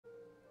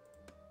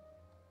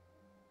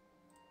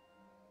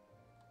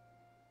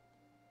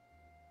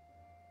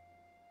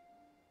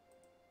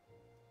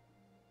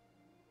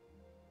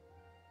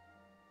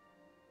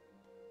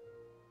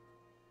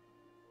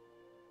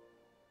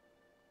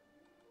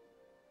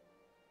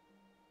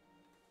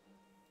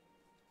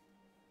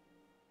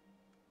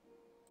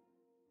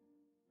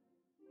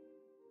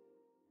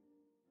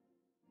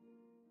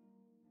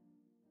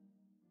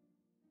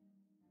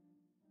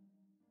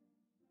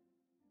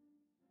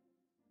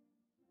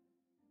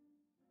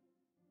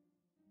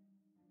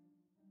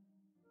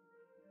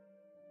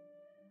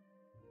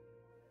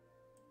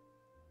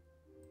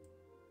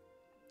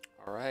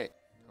Alright,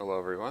 hello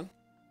everyone.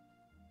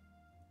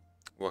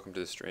 Welcome to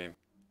the stream.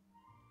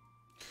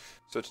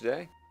 So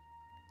today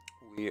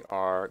we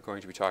are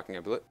going to be talking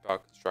a bit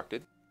about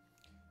constructed,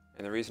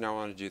 and the reason I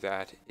want to do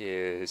that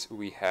is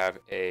we have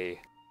a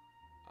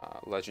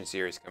legend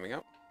series coming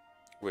up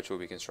which will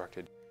be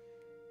constructed,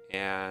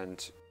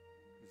 and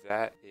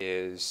that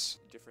is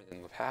different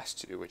than the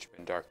past two, which have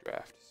been Dark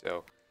Draft.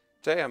 So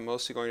today I'm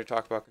mostly going to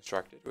talk about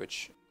constructed,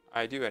 which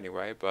I do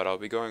anyway, but I'll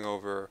be going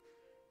over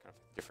kind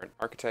of different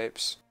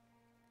archetypes,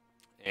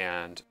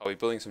 and I'll be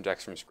building some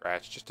decks from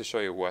scratch just to show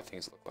you what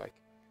things look like.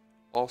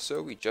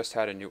 Also, we just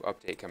had a new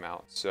update come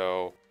out,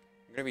 so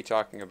I'm going to be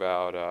talking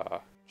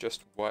about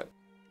just what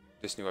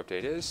this new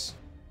update is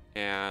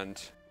and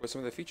what some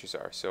of the features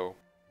are. So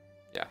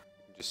yeah,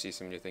 you can just see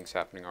some new things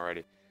happening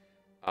already.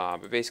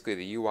 But basically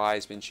the UI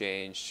has been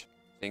changed.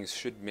 Things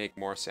should make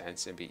more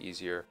sense and be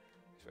easier,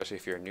 especially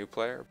if you're a new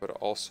player, but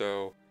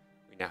also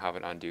we now have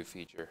an undo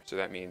feature. So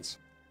that means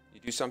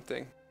you do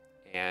something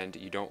and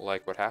you don't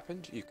like what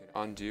happened, you can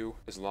undo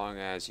as long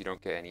as you don't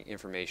get any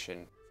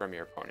information from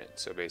your opponent.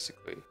 So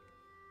basically,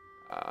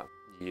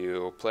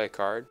 you play a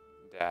card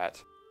that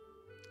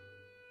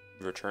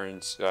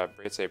returns,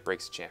 let's say it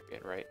breaks a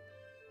champion, right?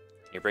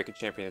 You break a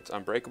champion that's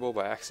unbreakable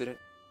by accident,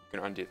 you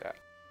can undo that.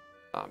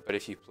 But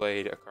if you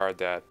played a card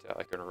that,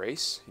 like an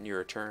erase, and you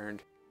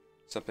returned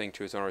something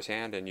to its owner's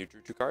hand and you drew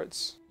 2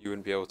 cards, you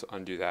wouldn't be able to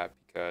undo that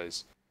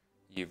because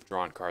you've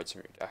drawn cards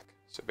from your deck.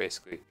 So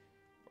basically,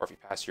 or if you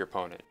pass your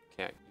opponent,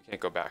 you can't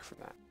go back from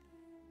that.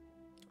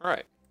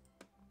 Alright,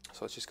 so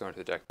let's just go into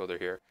the deck builder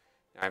here.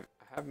 Now,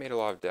 I have made a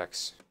lot of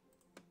decks,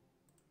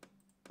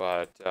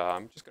 but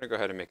I'm just going to go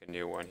ahead and make a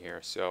new one here.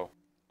 So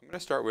I'm going to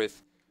start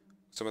with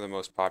some of the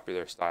most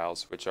popular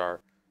styles, which are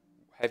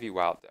heavy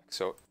wild decks.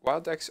 So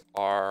wild decks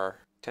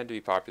tend to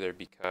be popular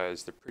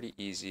because they're pretty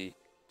easy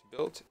to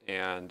build,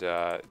 and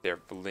they're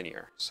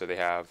linear. So they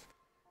have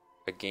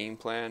a game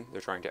plan,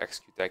 they're trying to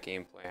execute that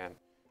game plan,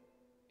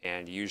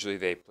 and usually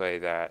they play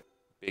that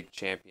big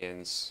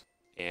champions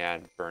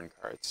and burn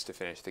cards to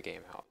finish the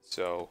game out.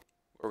 So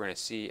what we're going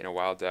to see in a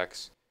wild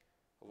decks,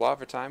 a lot of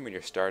the time when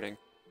you're starting,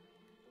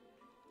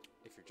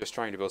 if you're just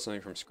trying to build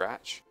something from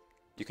scratch,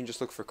 you can just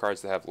look for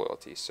cards that have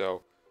loyalty.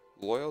 So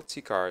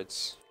loyalty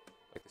cards,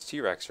 like this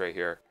T-Rex right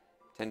here,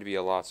 tend to be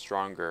a lot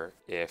stronger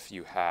if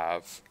you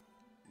have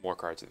more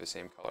cards of the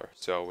same color.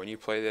 So when you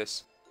play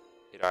this,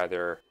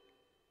 you'll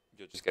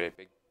just get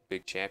a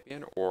big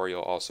champion, or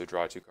you'll also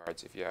draw 2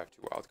 cards if you have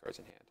 2 wild cards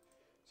in hand.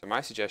 So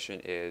my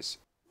suggestion is,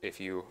 if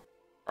you're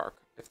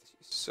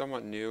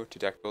somewhat new to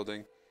deck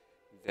building,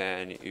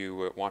 then you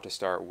would want to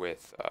start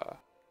with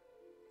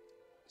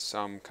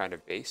some kind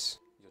of base.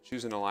 You'll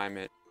choose an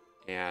alignment,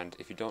 and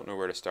if you don't know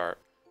where to start,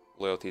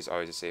 loyalty is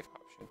always a safe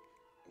option.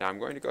 Now I'm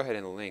going to go ahead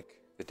and link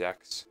the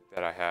decks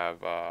that I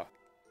have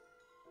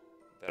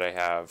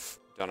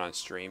done on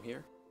stream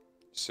here.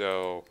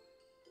 So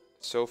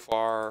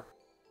far,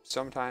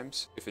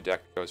 sometimes if a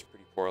deck goes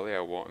pretty poorly, I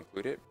won't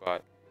include it,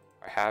 but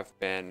I have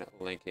been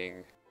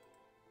linking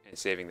and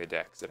saving the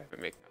decks that I've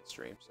been making on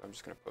stream, so I'm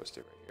just going to post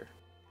it right here.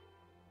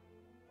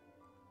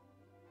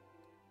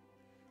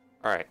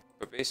 Alright,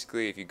 but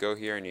basically if you go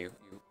here and you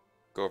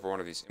go over one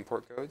of these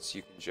import codes,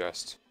 you can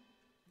just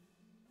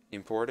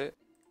import it.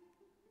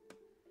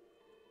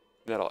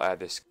 That'll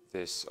add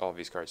all of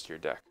these cards to your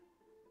deck.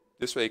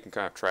 This way you can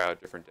kind of try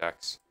out different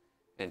decks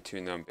and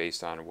tune them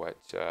based on what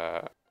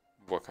kind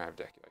of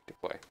deck you like to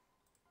play.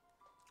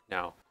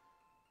 Now,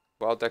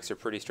 wild decks are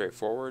pretty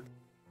straightforward.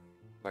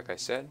 Like I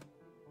said,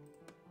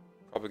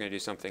 probably going to do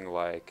something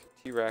like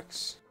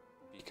T-Rex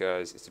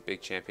because it's a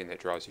big champion that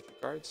draws you 2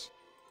 cards.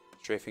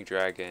 Strafing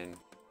Dragon,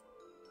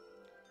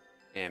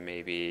 and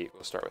maybe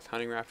we'll start with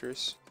Hunting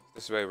Raptors.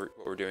 This way what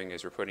we're doing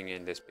is we're putting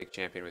in this big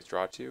champion with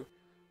draw 2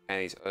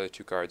 and these other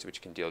 2 cards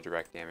which can deal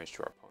direct damage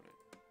to our opponent.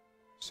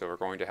 So we're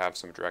going to have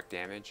some direct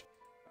damage,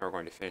 and we're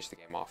going to finish the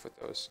game off with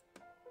those.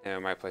 And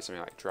we might play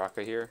something like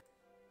Draka here.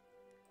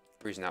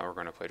 The reason that we're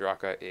going to play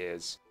Draka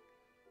is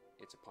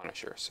it's a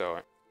Punisher. So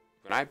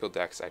when I build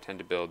decks, I tend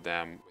to build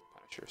them with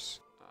Punishers.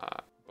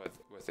 But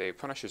what the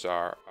Punishers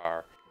are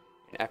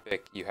in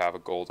Epic, you have a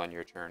gold on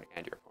your turn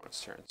and your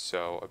opponent's turn.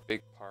 So a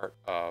big part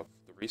of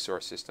the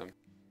resource system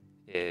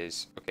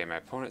is, okay, my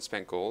opponent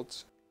spent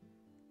golds,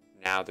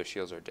 now their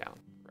shields are down,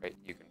 right?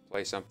 You can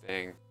play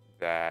something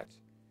that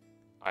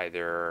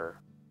either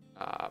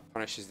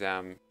punishes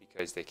them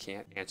because they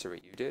can't answer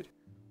what you did,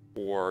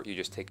 or you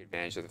just take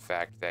advantage of the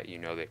fact that you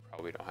know they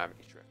probably don't have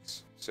any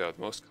tricks. So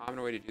the most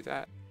common way to do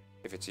that,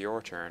 if it's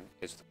your turn,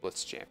 is the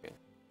Blitz Champion.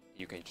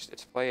 You can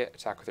just play it,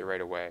 attack with it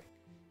right away,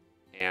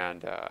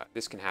 and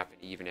this can happen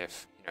even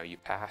if you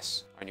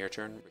pass on your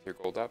turn with your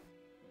gold up.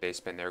 They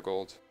spend their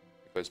gold,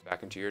 it goes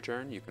back into your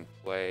turn. You can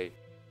play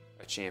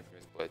a champion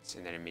with Blitz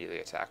and then immediately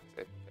attack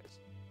with it because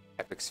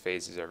Epic's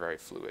phases are very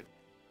fluid.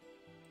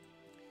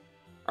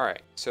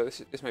 Alright, so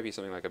this might be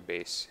something like a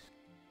base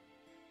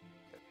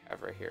that we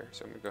have right here.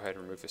 So I'm going to go ahead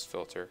and remove this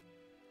filter,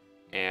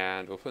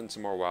 and we'll put in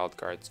some more wild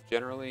cards.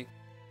 Generally,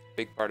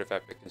 big part of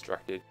Epic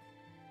Constructed,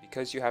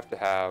 because you have to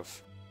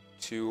have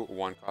 2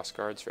 1-cost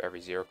cards for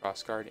every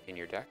 0-cost card in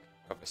your deck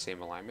of a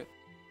same alignment.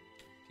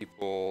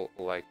 People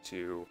like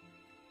to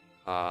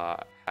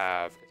have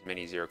as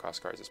many zero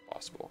cost cards as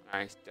possible.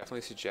 I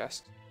definitely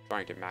suggest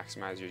trying to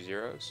maximize your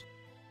zeros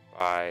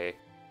by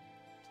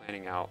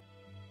planning out,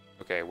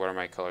 okay, what are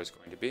my colors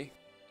going to be?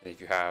 And if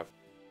you have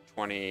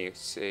 20,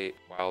 say,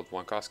 wild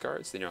 1-cost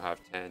cards, then you'll have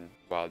 10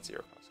 wild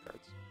 0-cost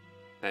cards.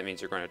 That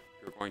means you're going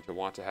to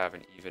want to have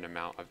an even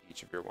amount of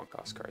each of your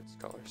 1-cost cards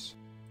colors.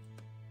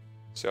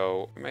 So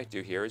what we might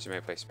do here is we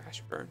might play Smash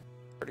and Burn.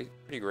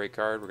 Pretty great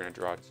card. We're going to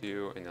draw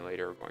 2, and then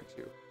later we're going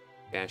to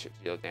banish it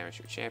to deal damage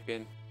to a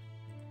champion.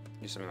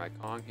 Do something like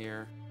Kong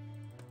here.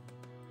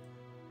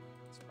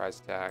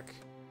 Surprise attack.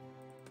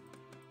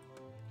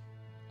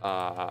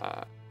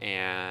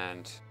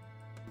 And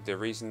the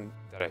reason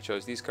that I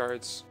chose these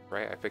cards,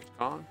 right, I picked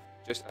Kong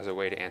just as a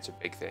way to answer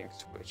big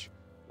things, which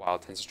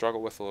Wild tends to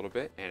struggle with a little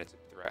bit, and it's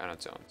a threat on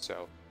its own.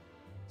 So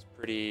it's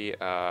pretty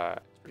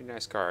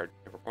nice card,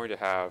 and we're going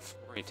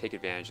to take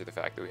advantage of the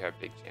fact that we have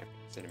big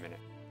champions in a minute.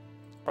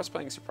 I'm also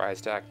playing Surprise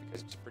Attack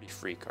because it's a pretty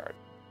free card.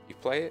 You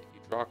play it, you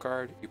draw a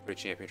card, you put a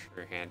champion from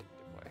your hand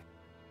into play.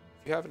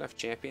 If you have enough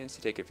champions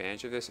to take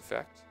advantage of this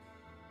effect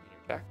in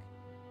your deck,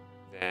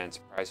 then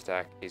Surprise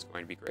Attack is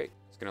going to be great.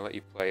 It's going to let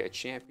you play a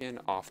champion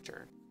off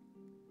turn.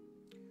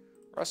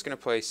 We're also going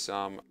to play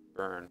some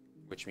Burn,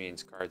 which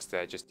means cards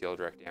that just deal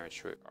direct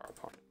damage to our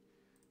opponent.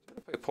 So I'm going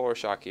to play Polar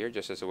Shock here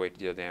just as a way to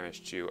deal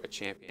damage to a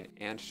champion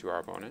and to our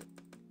opponent.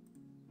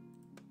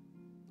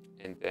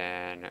 And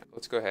then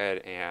let's go ahead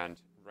and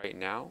right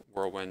now,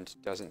 Whirlwind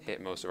doesn't hit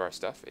most of our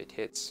stuff. It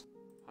hits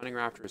Hunting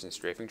Raptors and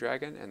Strafing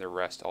Dragon, and the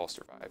rest all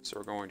survive. So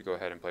we're going to go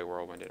ahead and play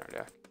Whirlwind in our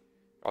deck.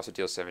 It also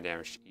deals 7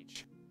 damage to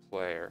each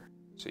player,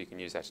 so you can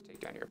use that to take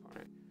down your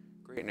opponent.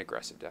 Great in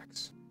aggressive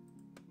decks.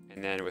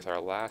 And then with our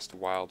last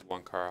wild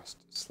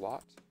 1-cost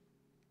slot,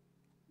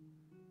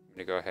 I'm going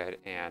to go ahead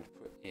and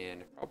put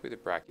in probably the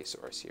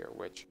Brachiosaurus here,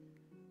 which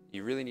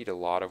you really need a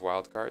lot of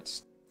wild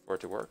cards for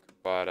it to work,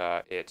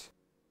 but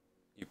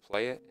you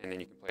play it, and then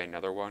you can play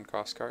another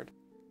 1-cost card.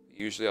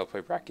 Usually I'll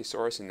play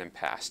Brachiosaurus and then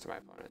pass to my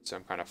opponent, so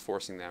I'm kind of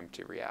forcing them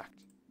to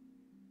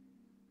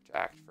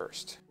act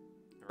first.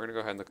 And we're going to go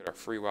ahead and look at our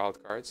free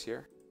wild cards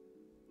here.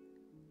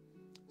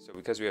 So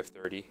because we have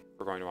 30,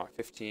 we're going to want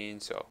 15,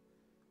 so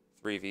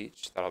 3 of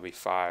each. That'll be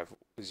 5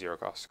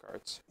 0-cost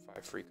cards,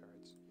 5 free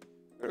cards.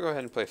 I'm going to go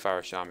ahead and play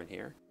Fire Shaman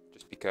here,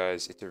 just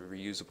because it's a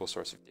reusable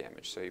source of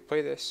damage. So you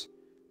play this,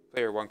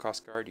 play your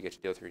 1-cost card, you get to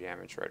deal 3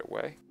 damage right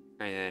away.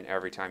 And then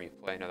every time you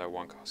play another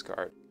 1-cost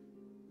card,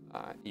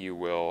 you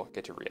will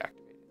get to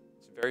reactivate it.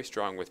 It's very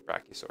strong with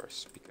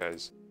Brachiosaurus,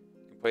 because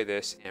you can play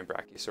this and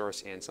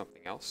Brachiosaurus and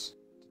something else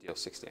to deal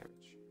 6 damage.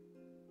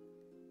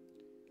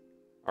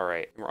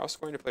 Alright, and we're also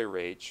going to play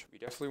Rage. We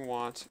definitely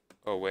want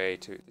a way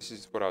to, this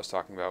is what I was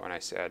talking about when I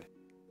said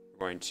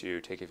we're going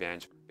to take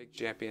advantage of our big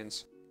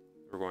champions.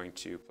 We're going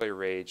to play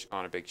Rage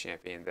on a big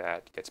champion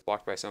that gets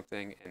blocked by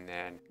something, and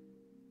then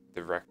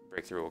the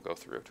breakthrough will go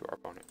through to our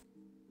opponent.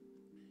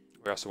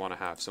 We also want to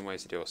have some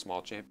ways to deal with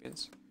small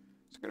champions.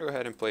 So I'm going to go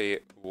ahead and play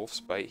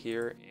Wolf's Bite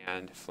here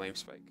and Flame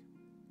Spike.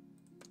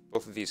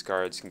 Both of these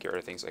cards can get rid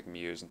of things like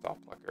Muse and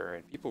Thought Plucker,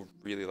 and people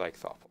really like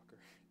Thought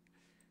Plucker.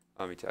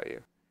 Let me tell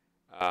you.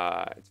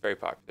 It's very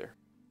popular.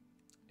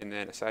 And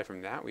then aside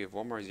from that, we have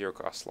one more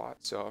 0-cost slot.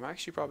 So I'm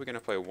actually probably going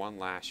to play 1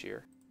 Lash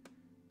here,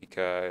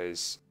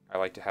 because I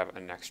like to have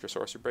an extra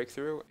source of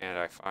breakthrough, and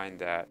I find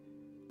that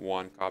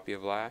 1 copy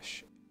of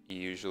Lash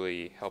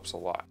usually helps a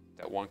lot.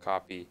 That 1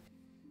 copy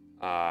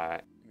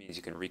means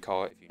you can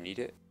recall it if you need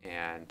it,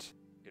 and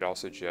it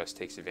also just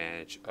takes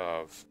advantage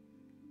of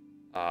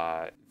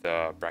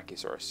the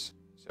Brachiosaurus.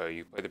 So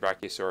you play the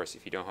Brachiosaurus.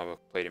 If you don't have a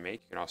play to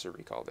make, you can also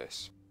recall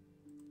this.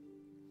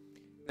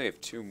 Then we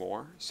have 2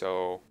 more.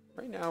 So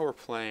right now we're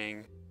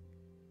playing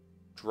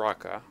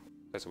Draka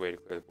as a way to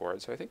clear the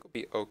board. So I think we'll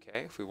be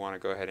okay if we want to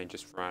go ahead and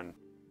just run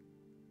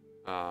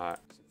some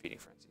Feeding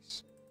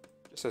Frenzies,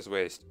 just as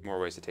more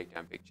ways to take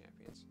down big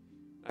champions.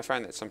 I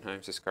find that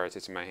sometimes this card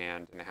sits in my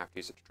hand and I have to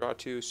use it to draw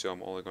 2, so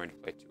I'm only going to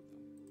play 2 of them.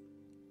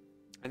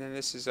 And then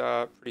this is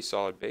a pretty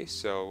solid base,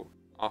 so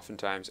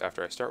oftentimes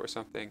after I start with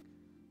something,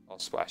 I'll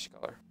splash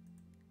color.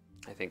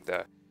 I think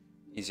the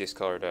easiest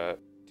color to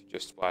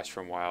just splash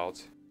from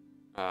wild,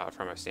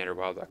 from a standard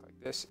wild deck like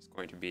this, is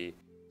going to be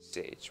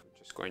Sage. We're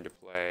just going to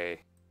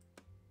play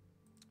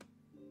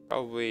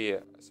probably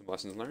some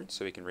lessons learned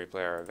so we can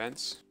replay our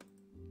events,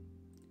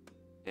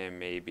 and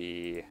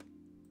maybe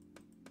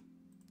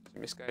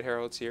some Misguided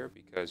Heralds here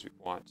because we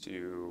want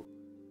to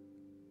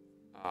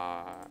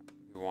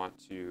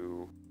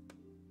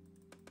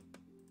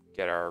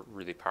get our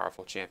really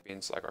powerful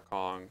champions like our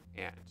Kong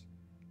and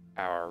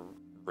our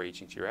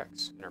Raging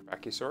T-Rex and our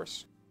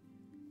Brachiosaurus.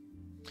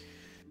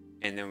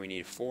 And then we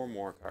need 4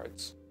 more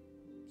cards.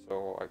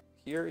 So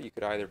here you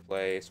could either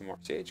play some more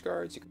Sage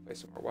cards, you could play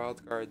some more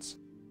wild cards.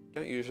 I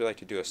don't usually like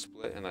to do a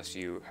split unless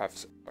you have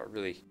a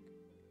really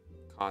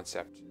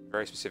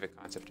very specific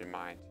concept in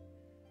mind.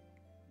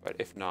 But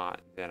if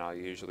not, then I'll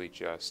usually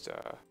just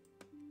go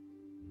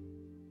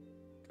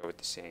with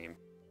the same.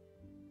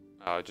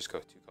 I'll just go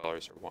with 2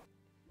 colors or 1.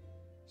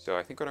 So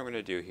I think what I'm going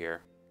to do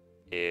here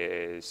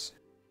is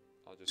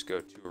I'll just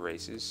go 2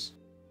 erases.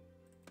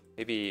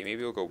 Maybe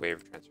we'll go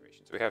wave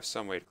transformation. So we have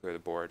some way to clear the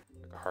board,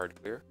 like a hard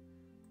clear.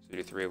 So we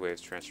do 3 waves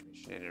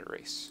transformation and an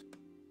erase.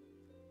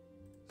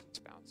 Since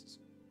bounce is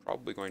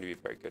probably going to be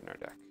very good in our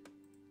deck.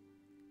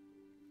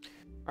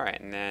 Alright,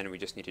 and then we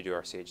just need to do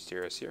our Sage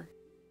Zeros here.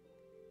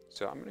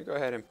 So I'm going to go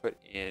ahead and put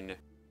in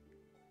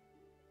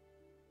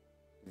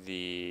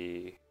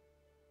the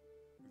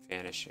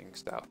Vanishing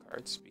style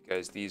cards,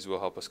 because these will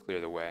help us clear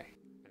the way.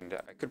 And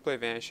I could play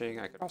Vanishing,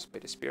 I could also play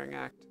Disappearing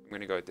Act. I'm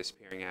going to go with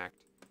Disappearing Act,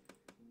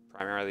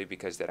 primarily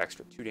because that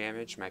extra 2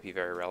 damage might be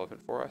very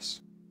relevant for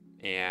us.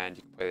 And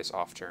you can play this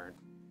off turn.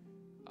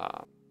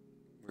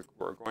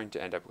 We're going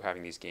to end up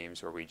having these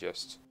games where we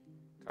just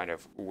kind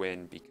of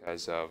win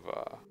because of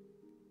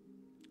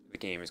the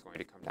game is going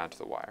to come down to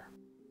the wire.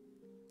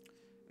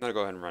 I'm going to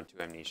go ahead and run 2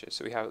 Amnesia,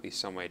 so we have at least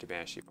some way to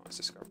banish the opponent's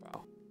discard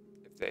pile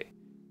if they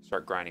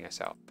start grinding us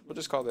out. We'll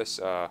just call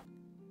this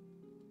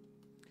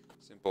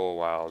Simple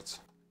Wild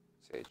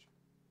Sage.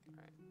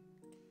 Alright.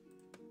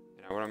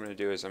 And now what I'm going to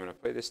do is I'm going to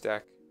play this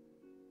deck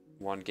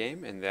 1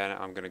 game, and then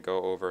I'm going to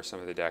go over some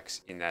of the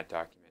decks in that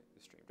document,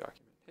 the stream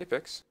document. Hey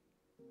Pix.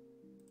 How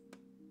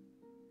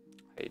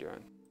you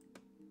doing?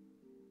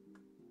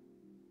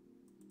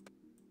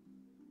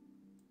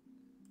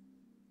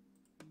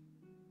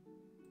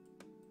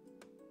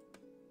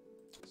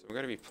 So I'm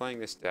going to be playing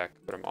this deck,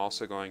 but I'm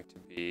also going to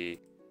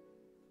be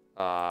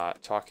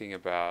talking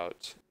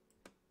about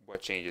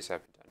what changes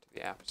have been done to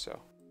the app. So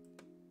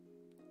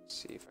let's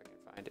see if I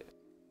can find it.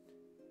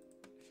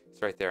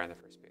 It's right there on the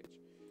first page.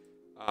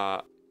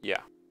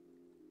 Yeah.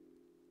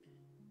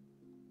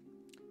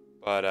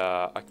 But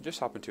I can just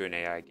hop into an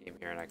AI game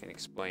here and I can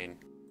explain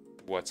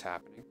what's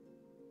happening,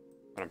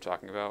 what I'm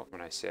talking about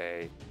when I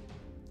say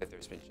that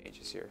there's been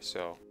changes here.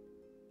 So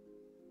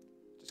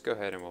just go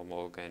ahead and we'll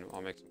mulligan.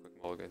 I'll make some quick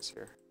mulligans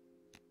here.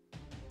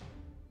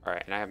 All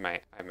right, and I have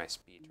my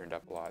speed turned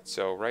up a lot.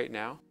 So right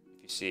now,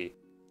 if you see,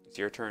 it's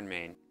your turn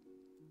main.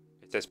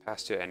 It says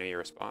pass to enemy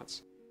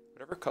response.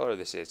 Whatever color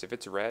this is, if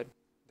it's red,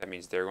 that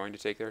means they're going to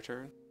take their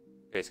turn.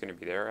 It's going to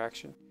be their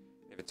action.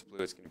 If it's blue,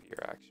 it's going to be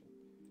your action.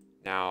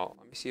 Now,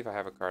 let me see if I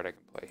have a card I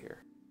can play here.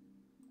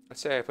 Let's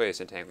say I play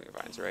this Entangling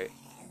Vines, right?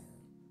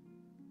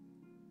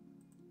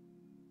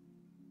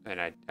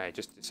 And I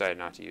just decided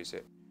not to use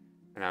it.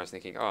 And I was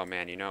thinking, oh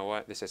man, you know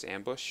what? This says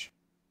ambush.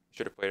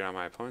 Should have played it on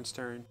my opponent's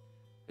turn.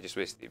 I just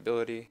wasted the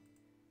ability.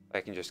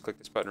 I can just click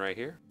this button right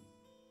here.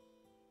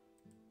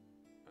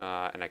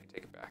 And I can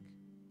take it back.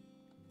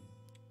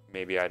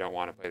 Maybe I don't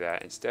want to play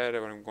that. Instead,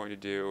 what I'm going to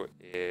do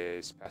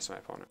is pass to my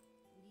opponent.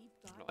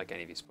 I don't like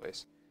any of these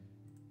plays.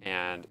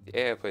 And the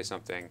AI plays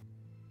something.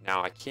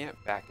 Now, I can't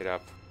back it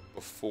up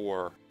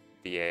before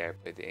the AI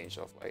played the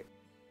Angel of Light.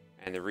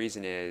 And the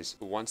reason is,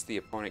 once the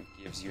opponent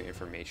gives you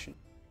information,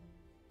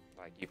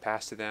 like you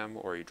pass to them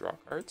or you draw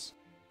cards,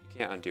 you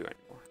can't undo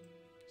anymore.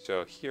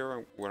 So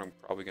here, what I'm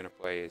probably going to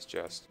play is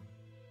just,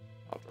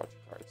 I'll draw 2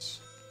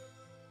 cards.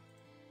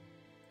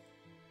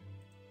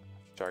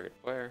 Target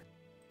player.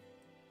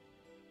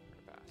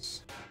 I'm going to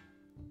pass.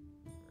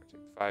 I'm going to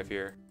take the 5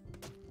 here.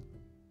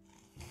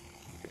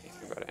 Can't do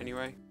anything about it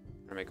anyway.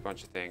 I'm going to make a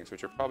bunch of things,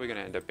 which are probably going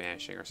to end up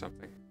banishing or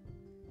something.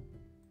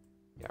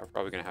 Yeah, we're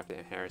probably going to have to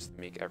inherit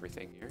the Meek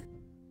everything here,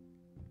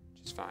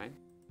 which is fine.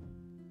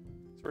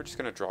 So we're just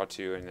going to draw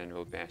 2, and then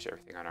we'll banish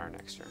everything on our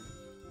next turn.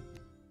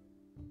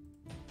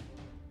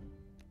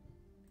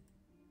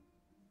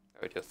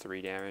 That would deal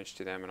 3 damage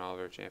to them and all of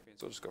our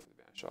champions. We'll just go for the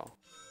banish all.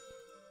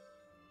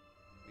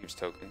 Leaves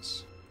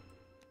tokens.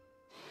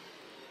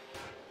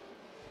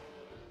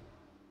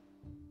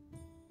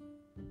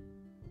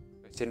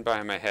 It's hidden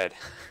behind my head.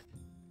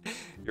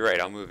 You're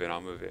right, I'll move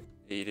it.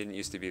 He didn't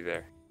used to be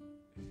there.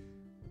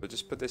 We'll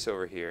just put this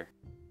over here.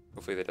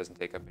 Hopefully that doesn't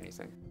take up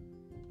anything.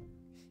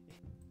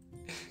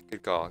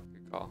 Good call,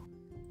 good call.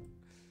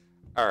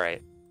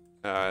 Alright.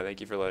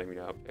 Thank you for letting me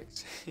know,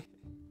 Pix.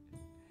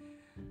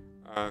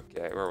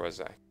 Okay, where was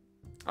I?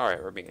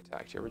 Alright, we're being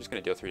attacked here. We're just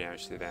going to deal 3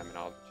 damage to them and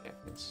all of the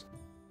champions.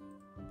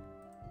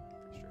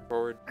 Pretty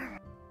straightforward.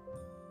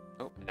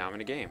 Oh, and now I'm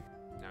in a game.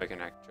 Now we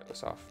can actually trail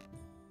this off.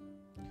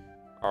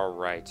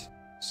 Alright,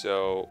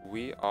 so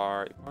we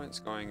are... Opponent's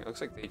going... It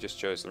looks like they just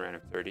chose the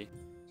random 30.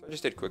 So I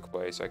just did quick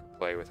play so I could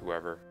play with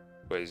whoever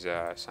was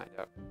signed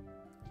up.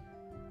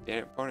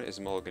 The opponent is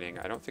mulliganing.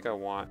 I don't think I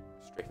want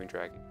Strafing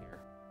Dragon here.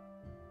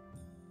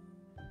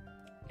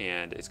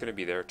 And it's going to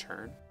be their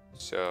turn.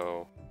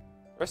 So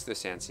the rest of the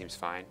sand seems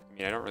fine. I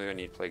mean, I don't really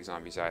need Plague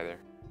Zombies either.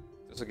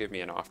 This will give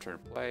me an off-turn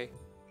play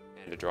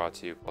and a draw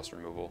 2 plus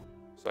removal.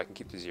 So I can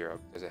keep the 0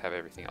 because I have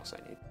everything else I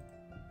need.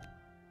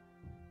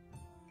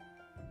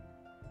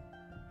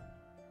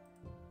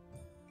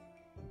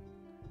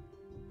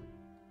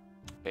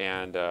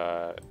 And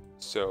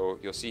so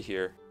you'll see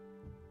here,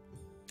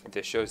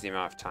 this shows the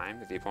amount of time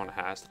that the opponent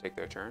has to take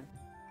their turn.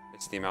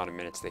 It's the amount of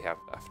minutes they have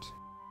left.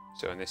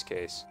 So in this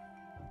case,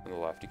 on the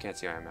left, you can't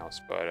see my mouse,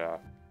 but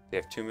they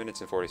have 2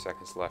 minutes and 40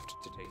 seconds left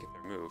to take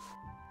their move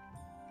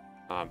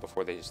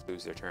before they just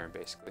lose their turn,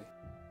 basically.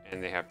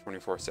 And they have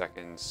 24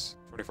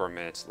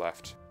 minutes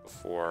left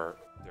before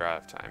they're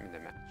out of time in the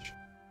match.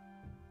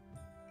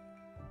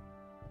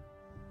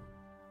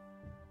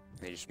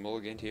 And they just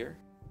mulliganed here.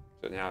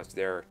 So now it's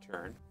their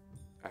turn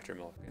after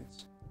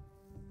mulligans.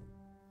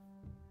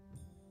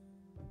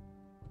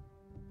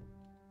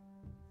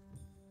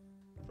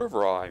 But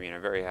overall, I mean,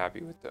 I'm very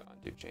happy with the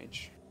undo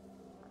change.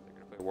 They're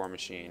going to play War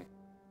Machine.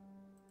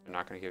 They're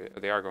not going to give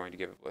it. They are going to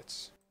give it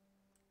Blitz.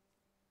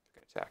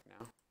 They're going to attack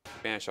now.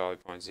 Banish all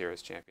opponents 0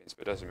 as champions,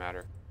 but it doesn't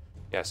matter.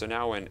 Yeah, so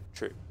now when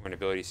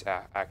abilities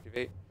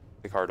activate,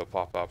 the card will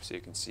pop up so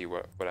you can see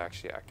what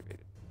actually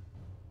activated.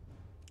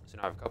 So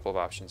now I have a couple of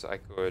options. I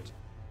could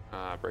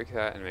break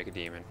that and make a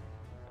demon.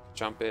 I could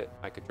jump it,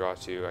 I could draw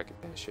 2, I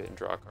could banish it and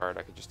draw a card,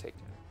 I could just take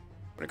 10.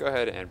 I'm going to go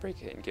ahead and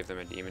break it and give them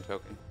a demon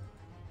token.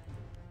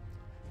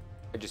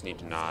 I just need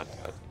to not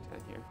take 10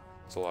 here.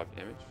 It's a lot of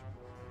damage.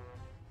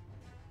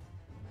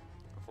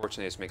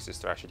 Unfortunately, this makes this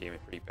Thrasher Demon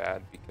pretty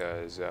bad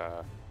because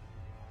it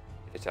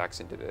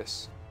attacks into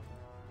this.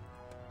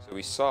 So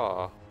we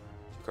saw 2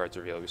 cards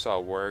revealed. We saw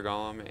a Warrior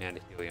Golem and a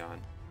Helion.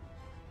 And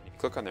if you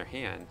click on their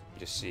hand, you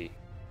just see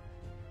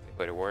they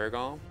played a Warrior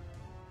Golem.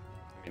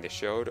 I mean, they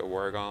showed a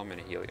Warrior Golem and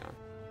a Helion.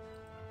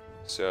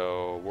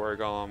 So Warrior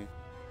Golem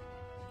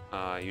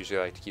usually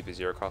like to keep the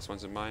 0 cost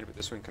ones in mind, but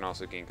this one can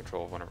also gain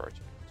control of one of our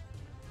champions.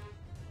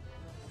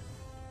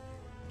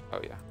 Oh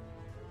yeah.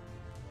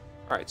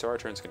 Alright, so our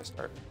turn's going to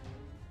start.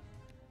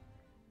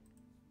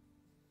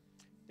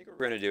 I think what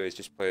we're going to do is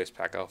just play this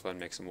Pack Alpha and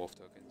make some wolf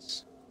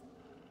tokens.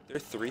 They're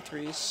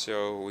 3/3s,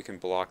 so we can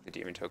block the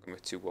demon token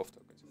with 2 wolf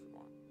tokens if we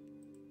want.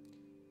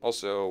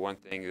 Also, one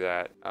thing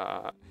that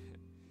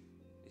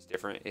is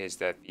different is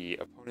that the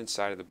opponent's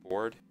side of the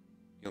board,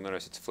 you'll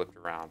notice it's flipped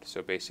around.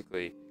 So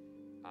basically,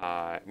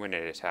 when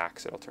it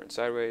attacks, it'll turn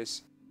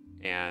sideways,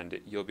 and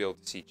you'll be able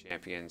to see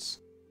champions.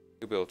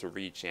 You'll be able to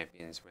read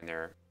champions when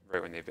they're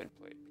right when they've been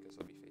played because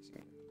they'll be facing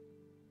you.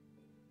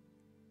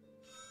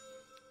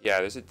 Yeah,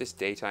 there's this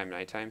daytime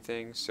nighttime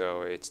thing,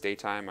 so it's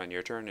daytime on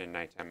your turn and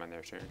nighttime on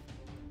their turn.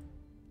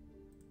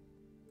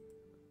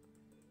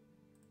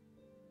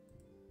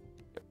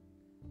 Yep.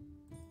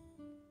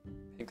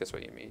 I think that's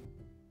what you mean.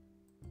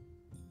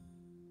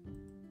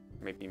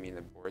 Maybe you mean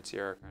the boards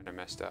here are kind of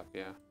messed up,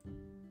 yeah.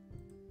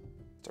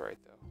 It's alright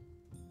though.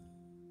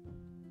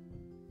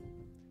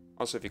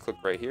 Also, if you click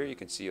right here, you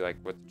can see like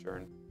what the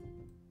turn.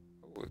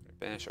 Oh, we're gonna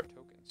banish our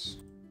tokens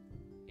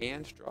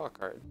and draw a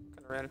card. What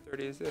kind of random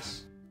 30 is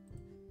this?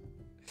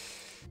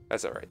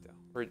 That's alright though.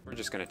 We're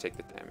just gonna take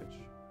the damage.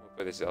 We'll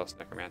play the Zealous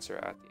Necromancer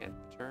at the end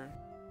of the turn.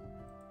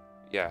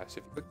 Yeah, so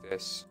if you click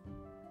this,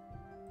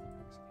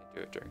 I guess I can't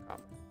do it during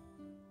combat.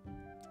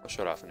 I'll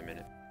show it off in a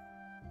minute.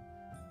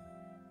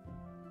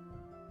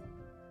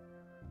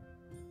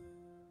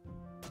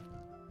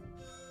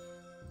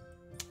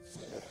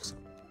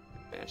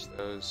 Banish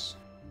those.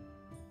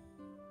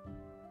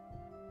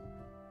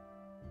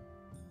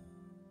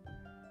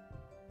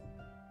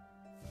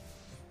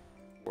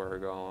 Warrior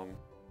Golem.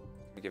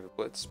 We give it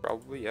Blitz,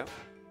 probably, yeah.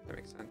 That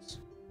makes sense.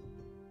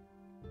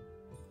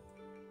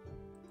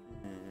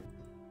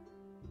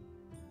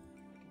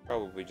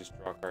 Probably just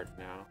draw a card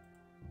now.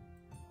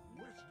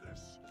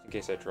 Just in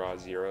case I draw a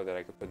 0 that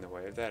I could put in the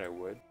way of that, I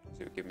would.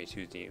 So it would give me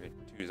 2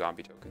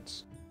 zombie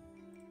tokens.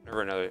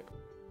 We're gonna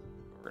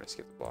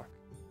skip the block.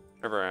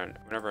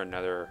 Whenever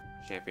another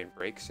champion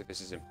breaks, if this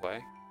is in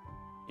play,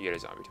 you get a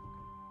zombie token.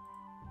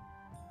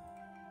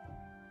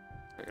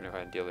 They're gonna go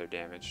ahead and deal their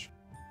damage.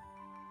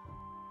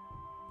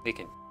 They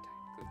can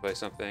technically play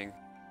something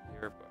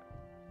here, but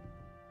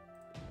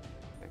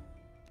okay.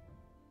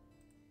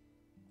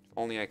 If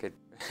only I could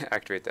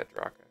activate that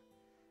Draka.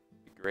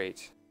 It'd be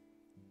great.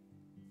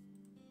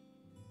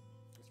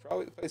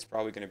 The play's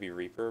probably going to be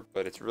Reaper,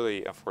 but it's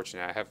really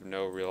unfortunate. I have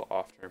no real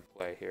off-turn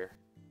play here.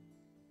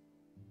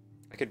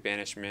 I could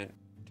Banishment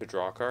to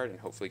draw a card and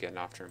hopefully get an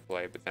off-turn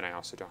play, but then I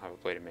also don't have a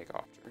play to make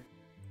off-turn.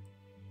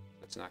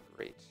 That's not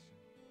great.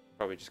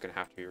 Probably just going to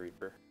have to be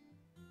Reaper.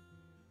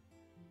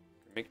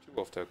 Make 2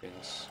 wolf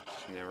tokens,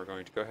 and then we're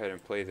going to go ahead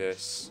and play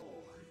this,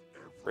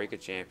 break a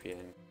champion,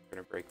 we're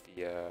going to break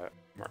the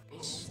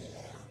Marcus,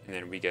 and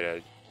then we get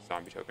a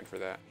zombie token for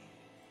that.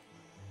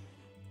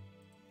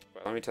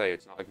 But let me tell you,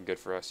 it's not looking good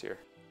for us here.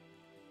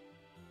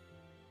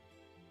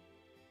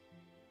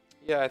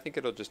 Yeah, I think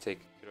it'll just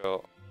take,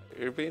 it'll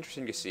be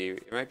interesting to see.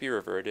 It might be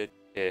reverted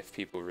if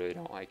people really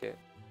don't like it.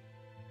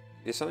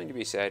 There's something to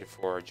be said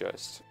for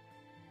just,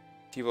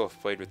 people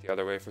have played with the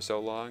other way for so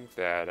long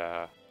that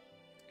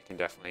it can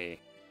definitely,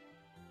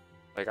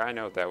 like, I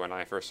know that when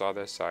I first saw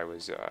this, I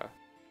was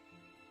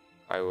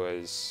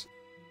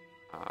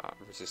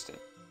resistant,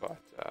 but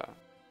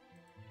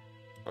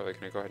oh, they're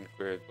gonna go ahead and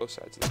clear both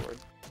sides of the board.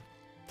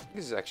 I think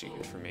this is actually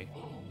good for me,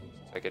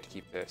 since I get to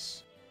keep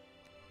this.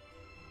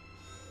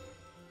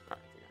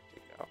 Alright, they're gonna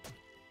take it out.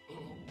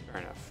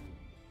 Fair enough.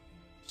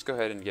 Just go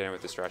ahead and get in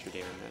with this Thrasher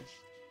Demon then.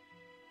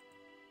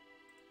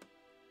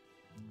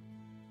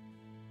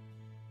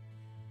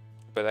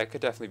 But that could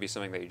definitely be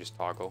something that you just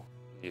toggle.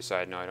 You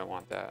decide, no, I don't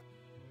want that.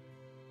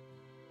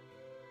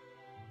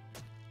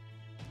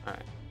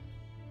 Alright.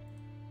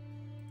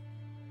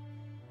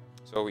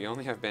 So we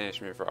only have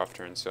Banishment for off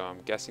turn, so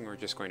I'm guessing we're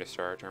just going to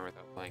start our turn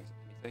without playing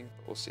anything,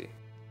 but we'll see.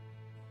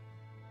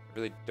 I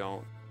really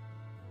don't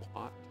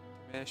want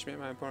to banishment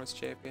my opponent's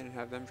champion and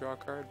have them draw a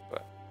card,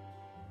 but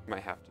I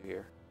might have to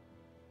here.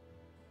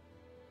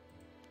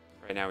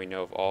 Right now we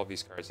know of all of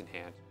these cards in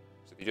hand.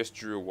 So they just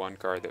drew one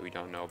card that we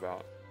don't know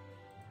about.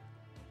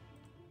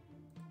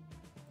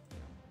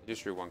 They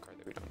just drew one card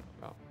that we don't know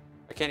about.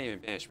 I can't even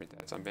banishment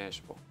that, it's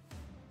unbanishable.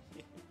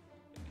 It's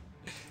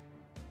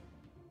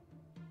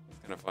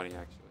kind of funny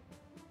actually.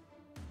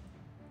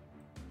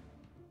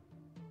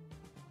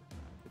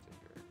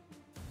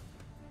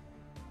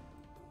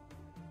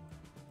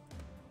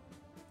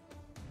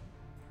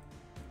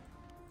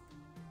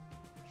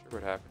 Not sure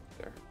what happened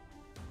there.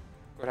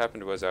 What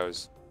happened was I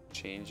was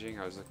changing,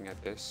 I was looking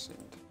at this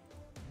and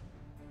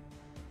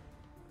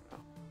I don't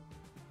know.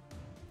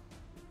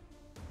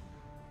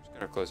 I'm just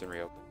gonna close and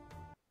reopen.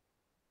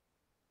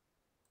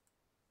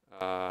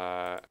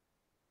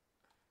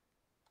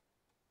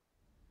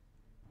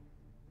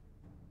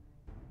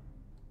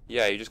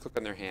 Yeah, you just click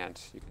on their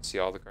hand. You can see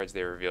all the cards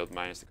they revealed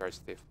minus the cards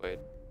that they've played.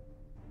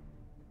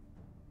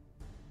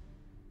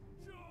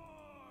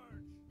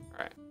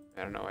 Alright,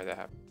 I don't know why that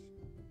happened.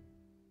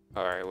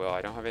 Alright, well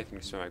I don't have anything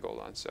to spend my gold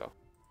on, so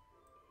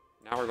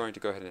now we're going to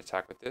go ahead and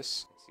attack with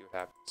this and see what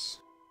happens.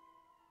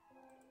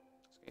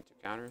 Let's gain 2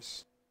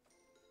 counters.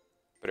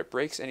 But it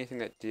breaks anything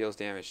that deals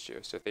damage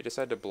to. So if they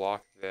decide to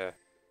block the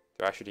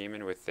Thrasher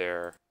Demon with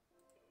their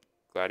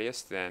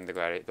Gladius, then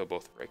they'll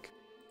both break.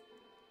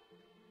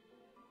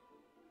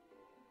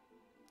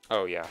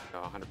 Oh yeah,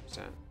 no, 100%.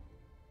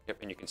 Yep,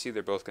 and you can see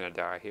they're both going to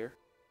die here.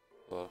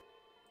 Well,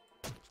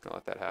 just going to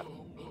let that happen.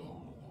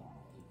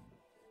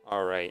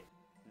 Alright,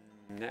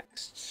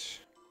 next.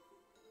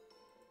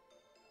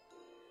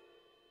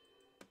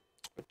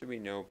 What do we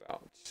know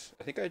about?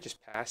 I think I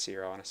just pass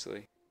here,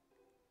 honestly.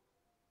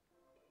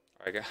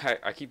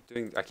 I keep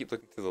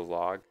looking through the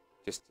log,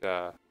 just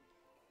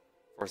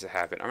force a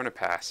habit. I'm gonna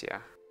pass, yeah.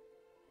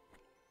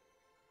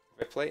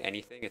 If I play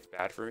anything, it's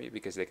bad for me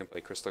because they can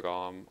play Crystal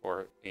Golem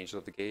or Angel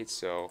of the Gates.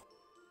 So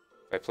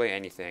if I play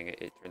anything,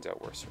 it turns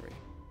out worse for me.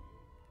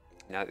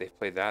 Now that they've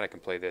played that, I can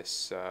play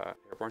this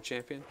Airborne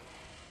Champion.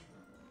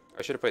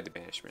 I should have played the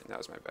Banishment. That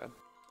was my bad.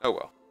 Oh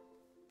well.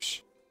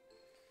 Psh.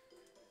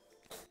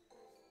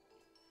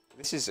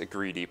 This is a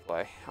greedy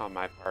play on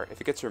my part.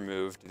 If it gets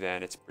removed,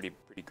 then it's pretty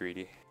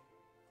greedy.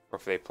 Or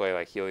if they play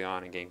like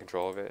Helion and gain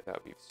control of it, that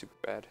would be super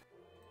bad.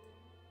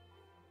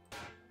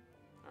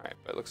 Alright,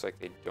 but it looks like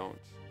they don't.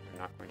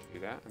 They're not going to do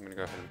that. I'm going to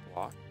go ahead and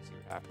block and see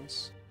what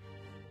happens.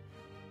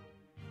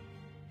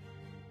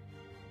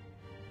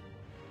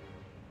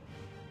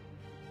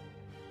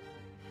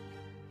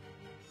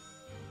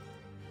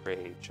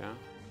 Rage, huh?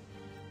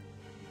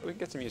 But we can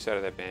get some use out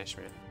of that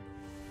Banishment.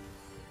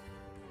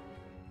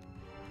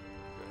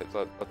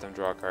 Let them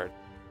draw a card.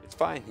 It's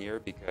fine here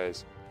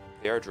because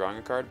they are drawing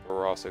a card, but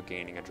we're also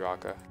gaining a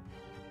Draka.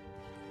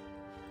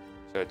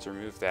 So it's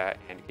remove that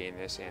and gain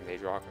this, and they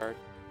draw a card.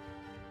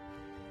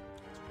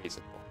 It's pretty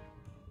simple.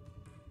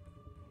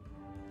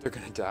 They're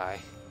gonna die.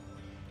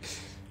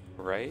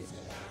 Right?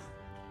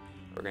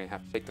 We're gonna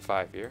have to take the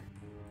 5 here.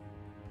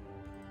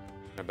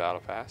 Gonna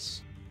battle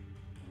pass.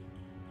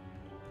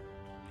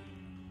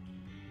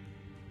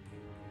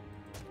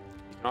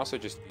 You can also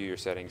just view your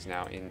settings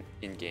now in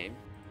game.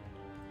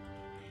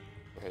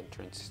 Go ahead and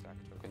turn stack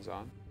tokens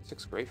on. This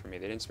looks great for me.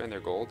 They didn't spend their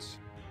golds.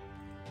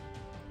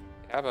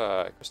 They have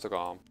a Crystal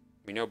Golem.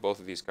 We know both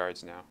of these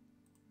cards now.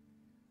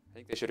 I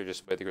think they should have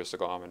just played the Crystal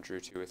Golem and drew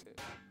 2 with it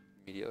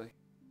immediately.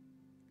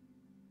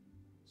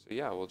 So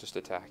yeah, we'll just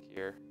attack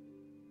here.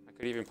 I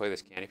could even play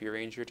this Canopy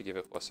Ranger to give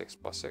it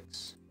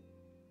 +6/+6,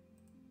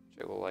 which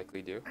I will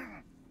likely do.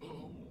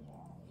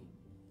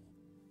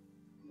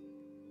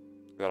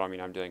 That'll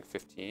mean I'm doing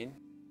 15.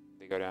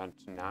 They go down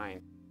to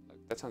 9.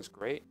 That sounds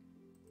great.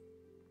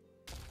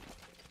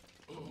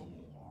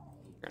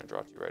 We're gonna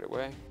draw 2 right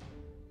away.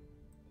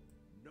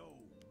 No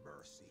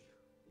mercy.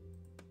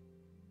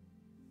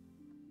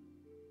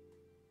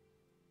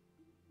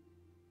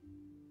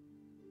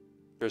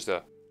 There's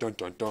the dun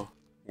dun dun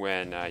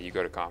when you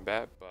go to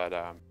combat,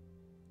 but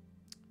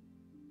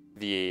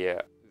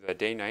the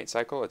day-night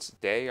cycle, it's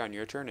day on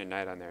your turn and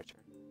night on their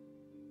turn.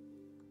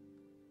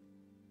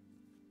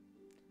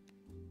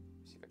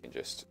 See if I can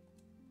just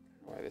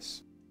why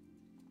this.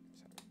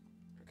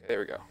 Okay, there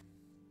we go.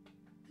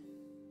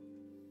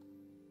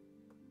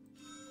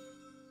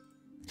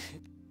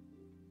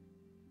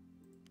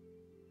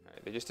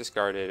 Alright, they just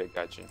discarded a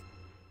Gudgeon.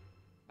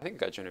 I think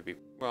Gudgeon would be,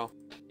 well,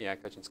 yeah,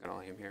 Gudgeon's gonna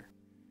lay him here.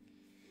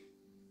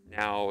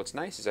 Now, what's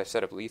nice is I've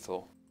set up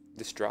lethal.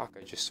 This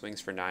Draka just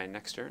swings for 9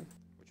 next turn,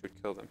 which would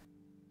kill them.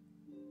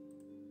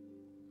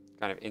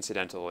 Kind of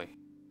incidentally.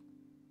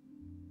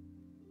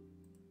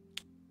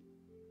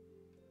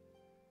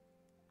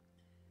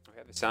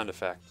 Okay, the sound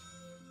effect.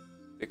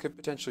 It could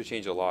potentially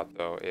change a lot,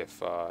 though,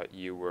 if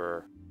you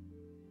were...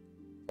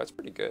 That's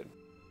pretty good.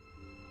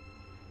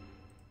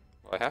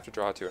 Well, I have to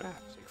draw 2 and I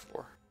have to take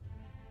 4.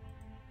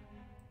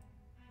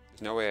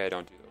 There's no way I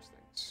don't do those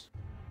things.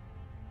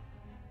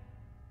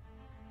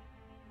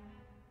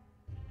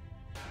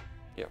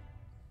 Yep.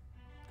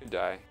 Could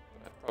die,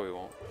 but I probably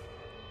won't.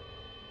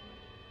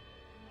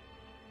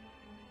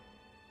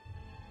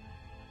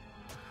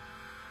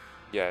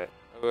 yeah,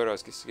 what I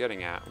was just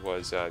getting at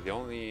was the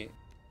only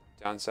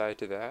downside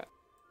to that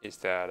is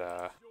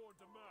that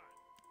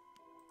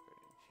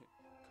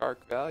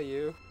Kark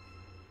value,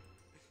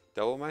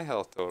 double my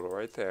health total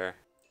right there.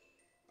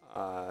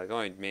 The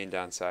only main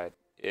downside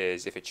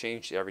is if it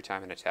changed every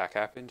time an attack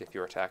happened. If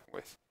you were attacking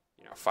with,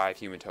 5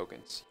 human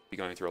tokens, you'd be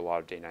going through a lot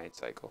of day-night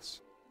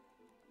cycles.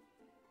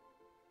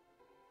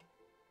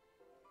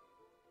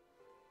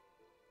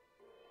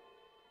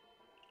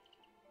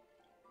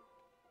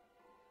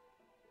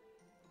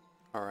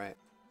 All right,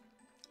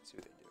 let's see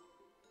what they do.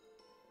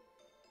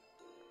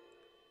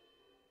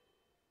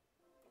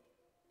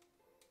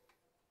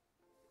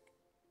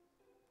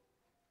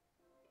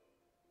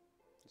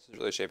 This is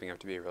really shaping up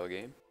to be a real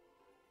game.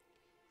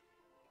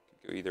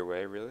 Could go either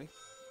way, really.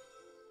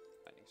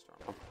 Lightning Storm.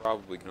 I'm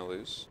probably gonna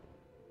lose.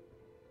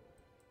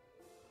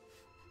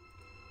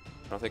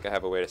 I don't think I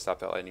have a way to stop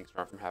that Lightning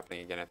Storm from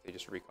happening again if they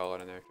just recall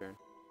it on their turn. I'm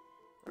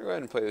gonna go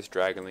ahead and play this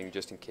Dragonling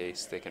just in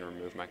case they can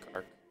remove my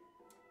Kark.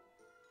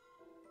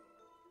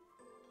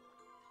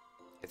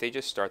 If they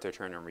just start their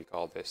turn and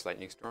recall this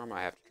Lightning Storm,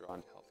 I have to draw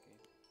into health gain.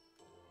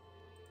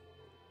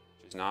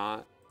 Which is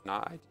not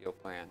ideal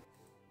plan.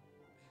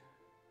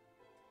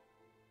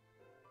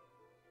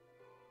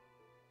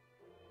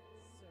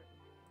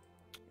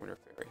 Winter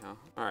Fairy, huh?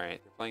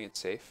 Alright, they're playing it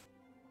safe.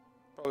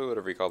 Probably would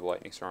have recalled the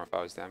Lightning Storm if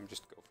I was them,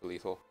 just go for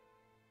lethal.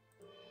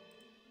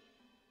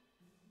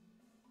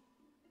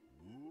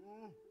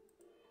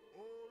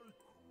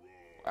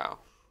 Wow,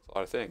 that's a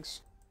lot of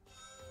things.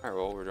 Alright,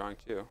 well, we're drawing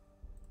 2.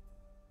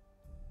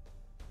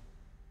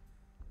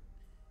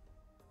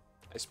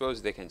 I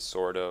suppose they can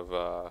sort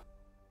of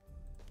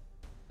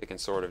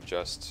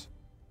just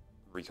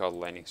recall the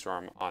Lightning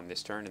Storm on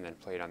this turn and then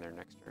play it on their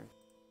next turn.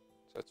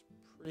 So that's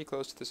pretty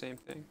close to the same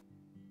thing.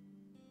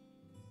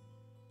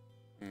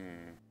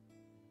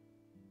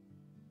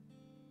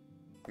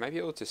 I might be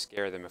able to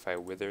scare them if I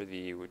wither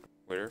the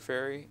Winter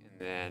Fairy and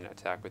then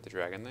attack with the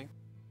Dragonling.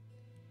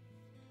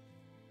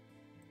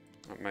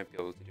 I might be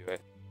able to do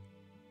it.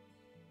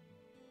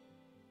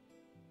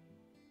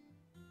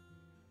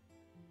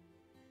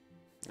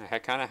 I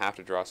kind of have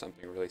to draw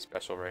something really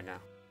special right now.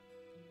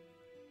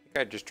 I think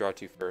I'd just draw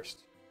 2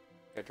 first.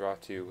 I draw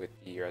 2 with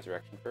the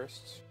Resurrection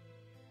first.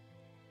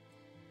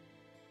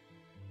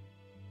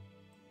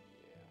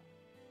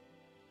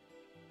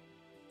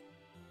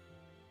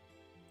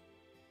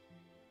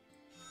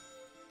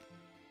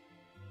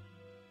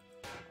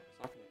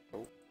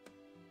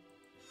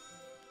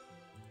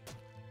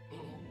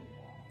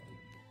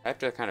 I have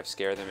to kind of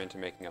scare them into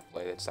making a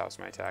play that stops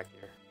my attack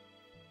here.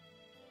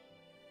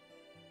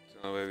 It's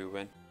the only way we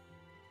win.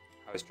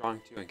 I was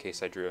drawing 2 in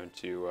case I drew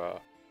into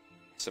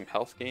some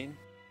health gain,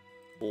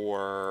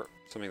 or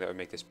something that would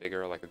make this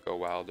bigger, like a Go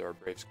Wild or a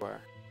Brave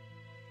Squire.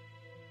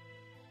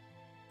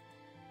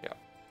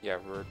 Yeah,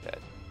 we're dead.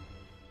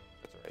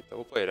 That's alright, though.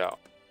 We'll play it out.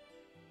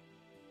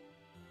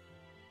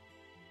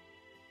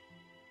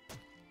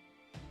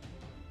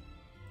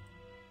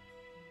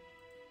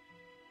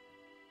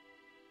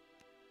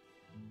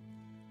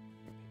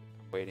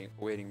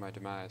 Awaiting my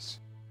demise.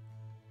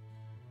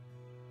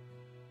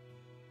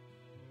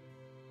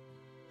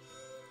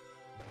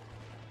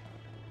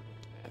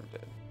 And I'm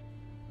dead.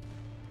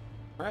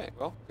 Alright,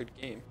 well, good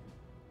game.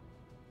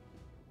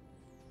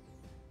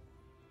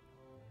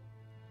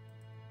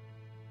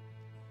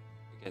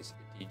 Against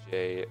the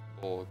DJ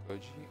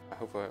Bulgoji.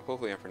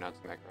 Hopefully I'm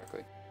pronouncing that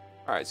correctly.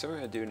 Alright, so what I'm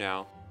going to do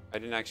now, I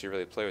didn't actually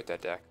really play with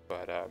that deck,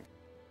 but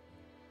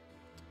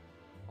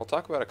I'll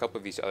talk about a couple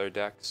of these other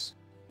decks.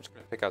 I'm just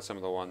going to pick out some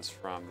of the ones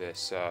from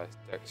this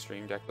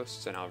stream deck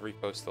lists, and I'll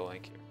repost the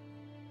link here.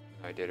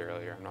 I did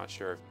earlier. I'm not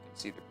sure if you can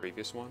see the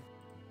previous one.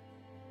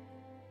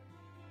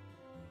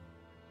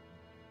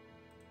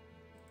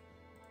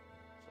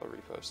 So I'll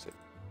repost it.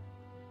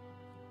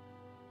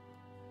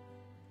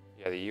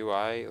 Yeah, the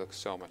UI looks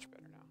so much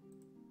better now.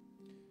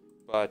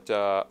 But,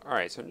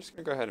 alright, so I'm just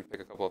going to go ahead and pick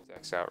a couple of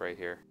decks out right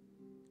here.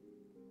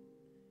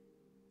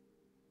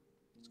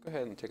 Let's go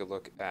ahead and take a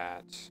look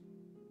at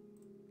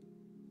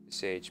the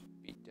Sage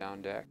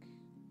Beatdown deck.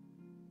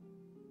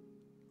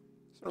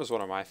 This one was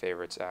one of my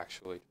favorites,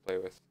 actually, to play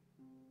with.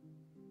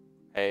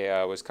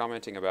 I was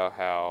commenting about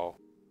how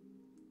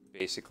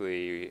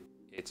basically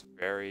it's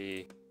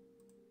very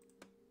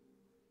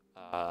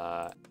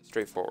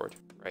straightforward,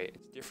 right?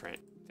 It's different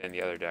than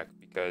the other deck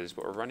because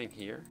what we're running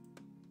here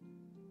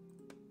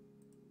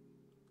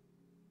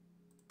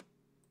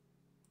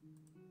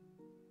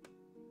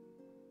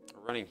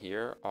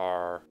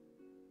are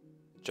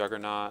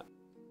Juggernaut,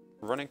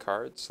 running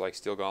cards like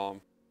Steel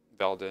Golem,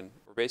 Veldin.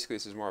 Basically,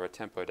 this is more of a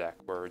tempo deck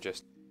where we're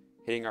just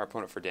hitting our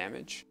opponent for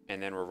damage, and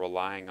then we're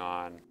relying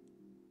on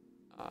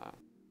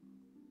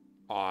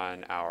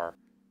our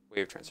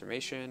Wave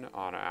Transformation,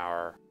 on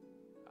our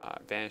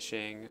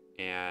Vanishing,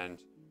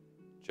 and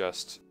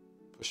just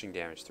pushing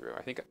damage through.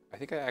 I think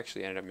I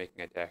actually ended up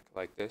making a deck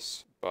like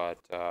this, but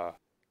yeah,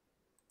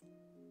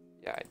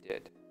 I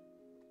did.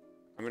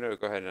 I'm gonna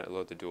go ahead and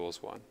load the duels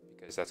one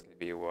because that's gonna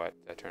be what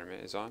that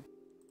tournament is on.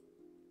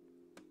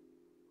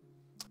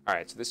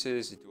 Alright, so this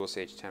is the Dual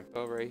Sage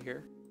Tempo right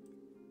here.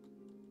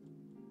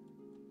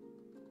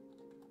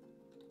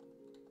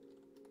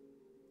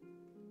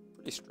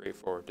 Pretty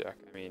straightforward deck.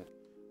 I mean,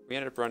 we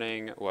ended up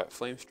running, what,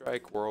 Flame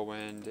Strike,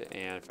 Whirlwind,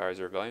 and Fires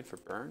of Rebellion for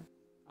burn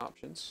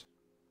options.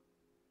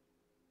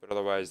 But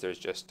otherwise, there's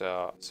just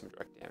some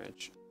direct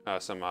damage.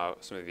 Some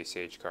of these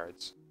Sage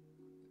cards.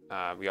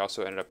 We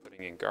also ended up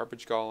putting in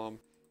Garbage Golem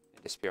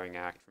and Despairing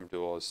Act from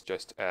duels,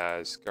 just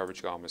as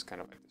Garbage Golem is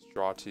kind of like this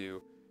draw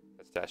 2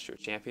 that's attached to a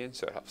champion,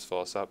 so it helps fill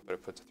us up, but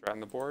it puts a threat on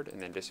the board,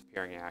 and then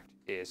Disappearing Act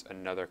is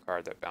another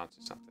card that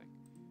bounces something.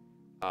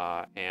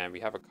 And we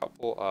have a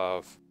couple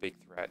of big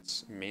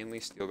threats, mainly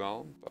Steel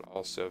Golem, but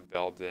also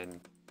Veldin.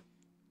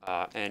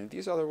 And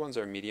these other ones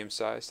are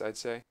medium-sized, I'd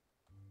say.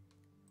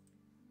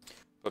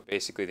 But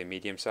basically the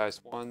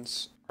medium-sized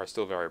ones are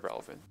still very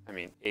relevant. I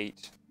mean,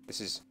 8,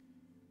 this is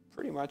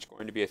pretty much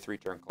going to be a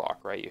 3-turn clock,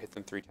 right? You hit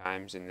them 3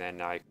 times, and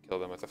then I kill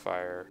them with a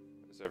Fire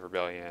of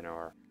Rebellion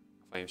or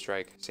a Flame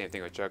Strike. Same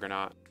thing with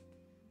Juggernaut.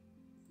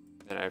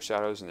 Then I have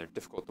Shadows, and they're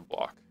difficult to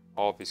block.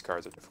 All of these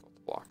cards are difficult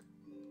to block.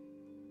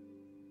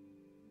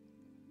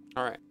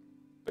 Alright,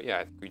 but yeah,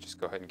 I think we just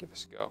go ahead and give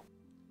this a go.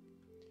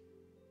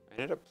 I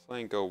ended up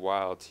playing Go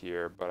Wild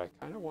here, but I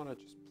kind of want to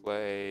just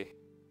play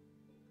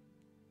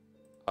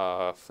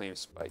Flame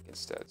Spike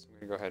instead, so I'm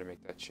going to go ahead and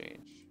make that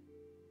change.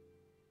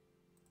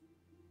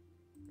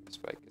 Flame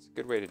Spike is a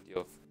good way to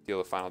deal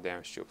the final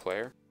damage to a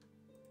player,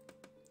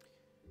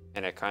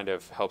 and it kind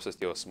of helps us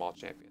deal with small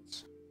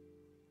champions.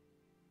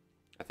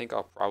 I think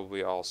I'll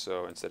probably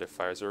also, instead of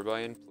Fires of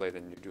Rebellion, play the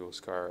new duels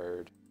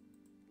card,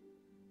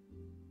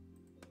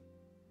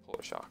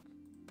 Polar Shock.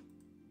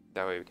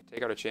 That way we can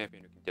take out a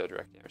champion, we can deal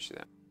direct damage to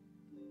them.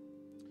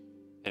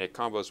 And it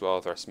combos well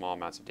with our small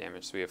amounts of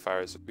damage. So we have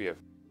Force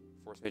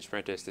Mage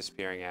Apprentice,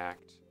 Disappearing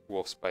Act,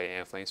 Wolf Spike,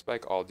 and Flame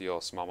Spike all deal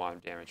a small amount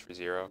of damage for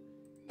 0.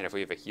 And if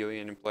we have a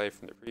Helion in play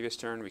from the previous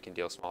turn, we can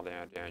deal small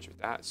damage with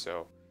that.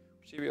 So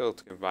we should be able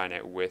to combine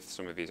it with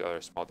some of these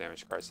other small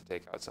damage cards to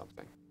take out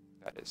something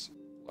that is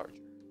larger.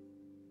 You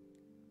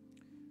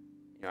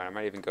know, I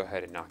might even go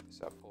ahead and knock this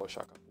up. Polar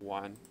Shock up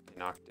 1, and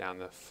knock down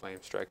the Flame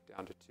Strike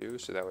down to 2,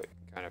 so that way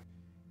we can kind of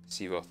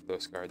see both of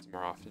those cards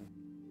more often.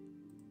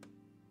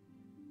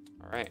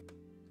 Alright.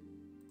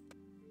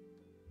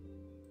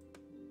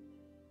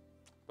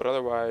 But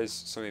otherwise,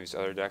 some of these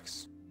other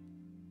decks,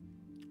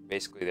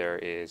 basically there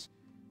is,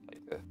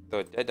 like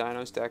the Dead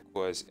Dinos deck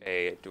was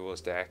a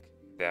duels deck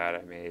that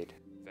I made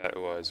that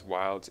was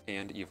wild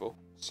and evil.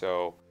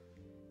 So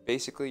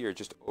basically you're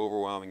just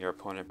overwhelming your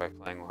opponent by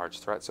playing large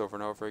threats over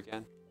and over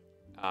again.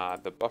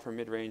 The buffer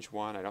mid-range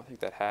one, I don't think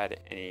that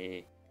had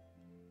any,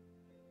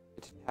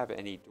 it didn't have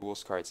any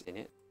duels cards in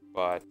it,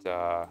 but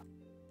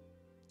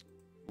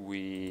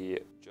we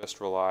just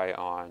rely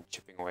on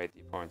chipping away at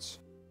the opponent's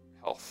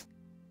health.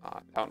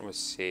 That one was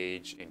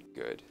Sage and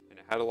good, and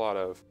it had a lot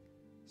of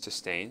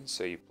sustain,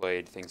 so you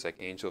played things like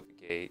Angel of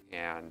the Gate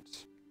and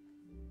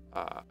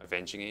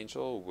Avenging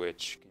Angel,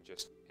 which can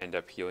just end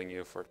up healing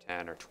you for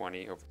 10 or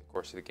 20 over the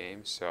course of the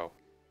game, so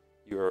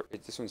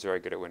this one's very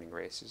good at winning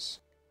races.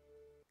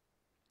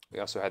 We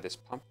also had this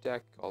pump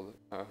deck, called,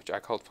 which I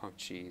called Pump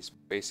Cheese.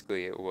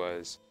 Basically, it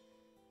was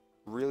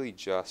really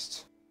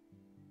just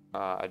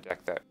a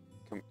deck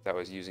that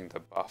was using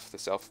the buff, the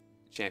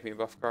self-champion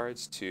buff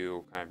cards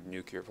to kind of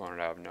nuke your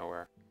opponent out of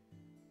nowhere.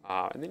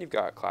 And then you've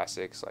got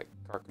classics like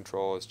Card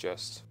Control is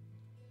just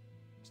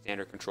a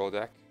standard control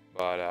deck,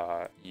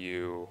 but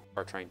you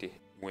are trying to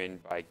win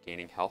by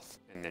gaining health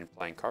and then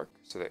playing Kark,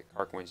 so that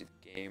Kark wins you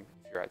the game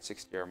if you're at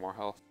 60 or more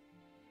health.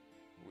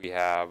 We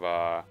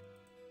have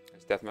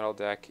this Death Metal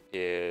deck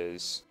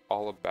is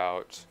all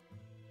about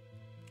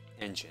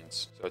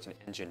engines, so it's an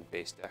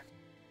engine-based deck.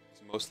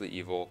 It's mostly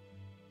evil.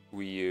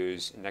 We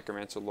use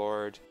Necromancer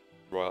Lord,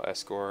 Royal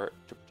Escort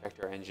to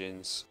protect our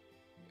engines,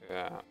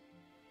 and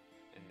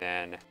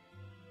then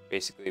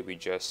basically we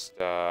just,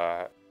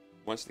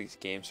 once this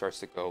game starts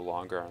to go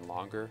longer and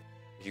longer,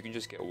 if you can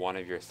just get one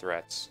of your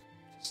threats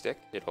to stick,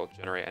 it'll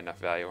generate enough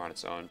value on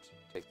its own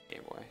to take the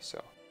game away.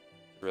 So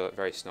it's really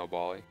very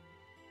snowbally.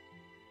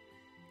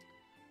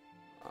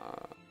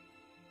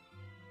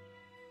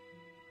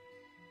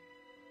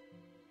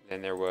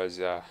 Then there was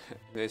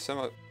some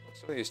of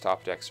these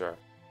top decks are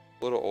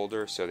a little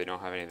older, so they don't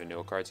have any of the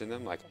no cards in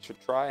them. Like, I should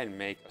try and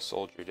make a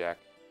Soldier deck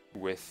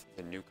with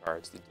the new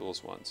cards, the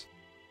duels ones,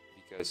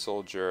 because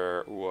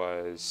Soldier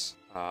was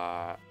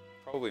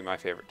probably my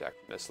favorite deck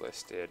from this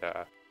list.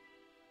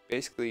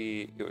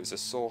 Basically, it was a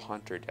Soul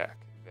Hunter deck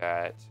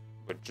that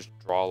would just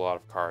draw a lot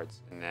of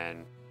cards, and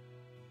then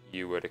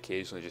you would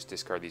occasionally just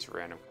discard these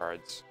random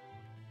cards.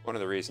 One of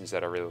the reasons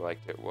that I really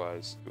liked it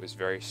was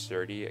very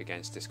sturdy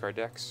against discard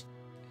decks.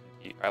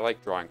 I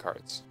like drawing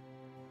cards.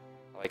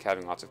 I like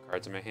having lots of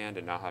cards in my hand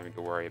and not having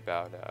to worry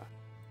about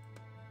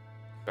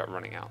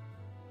running out.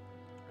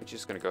 I'm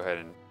just going to go ahead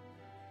and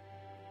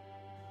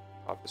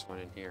pop this one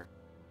in here.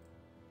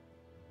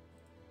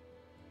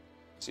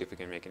 See if we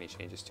can make any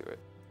changes to it.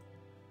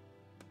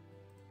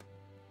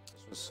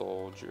 This one's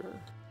Soldier.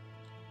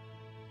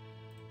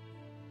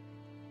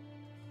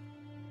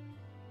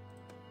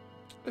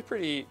 It's a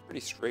pretty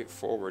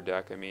straightforward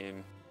deck. I mean, I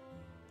didn't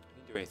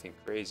do anything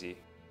crazy.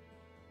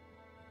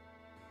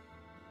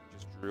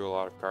 Just drew a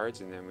lot of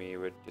cards, and then we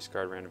would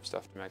discard random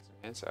stuff to maximum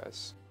hand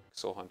size.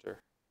 Soul Hunter.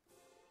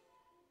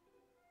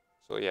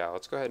 So yeah,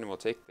 let's go ahead and we'll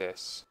take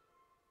this.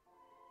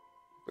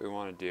 What we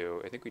want to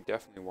do, I think we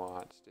definitely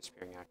want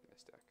Disappearing Act in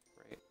this deck,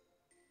 right?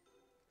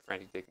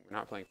 Frantic Digging. We're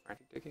not playing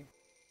Frantic Digging.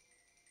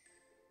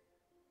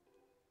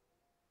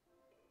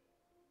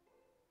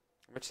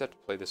 I might just have to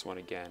play this one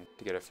again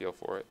to get a feel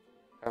for it.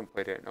 I haven't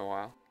played it in a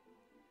while.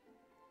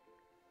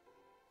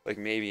 Like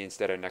maybe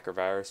instead of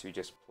Necrovirus, we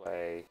just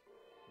play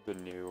the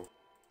new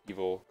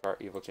evil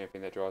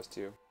champion that draws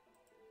 2.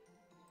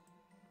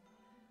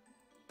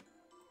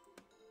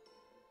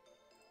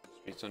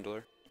 Street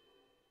Swindler.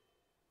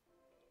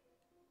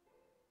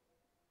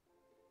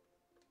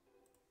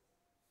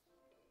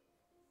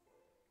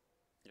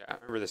 Yeah, I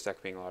remember this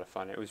deck being a lot of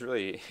fun. It was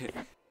really,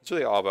 it's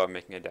really all about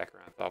making a deck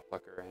around Thought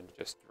Plucker and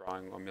just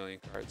drawing 1 million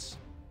cards.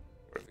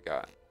 What have we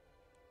got?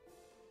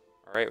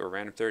 All right, we're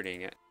random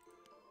 30ing it.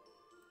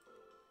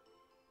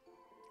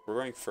 We're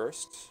going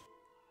first.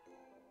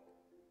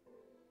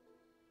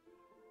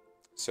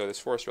 So this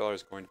Forest Dweller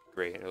is going to be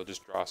great. It'll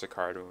just draw us a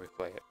card when we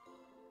play it.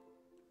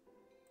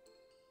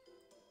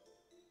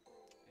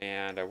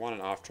 And I want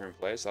an off-turn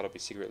play, so that'll be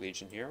Secret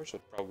Legion here, which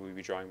will probably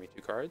be drawing me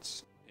 2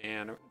 cards.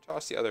 And I'm going to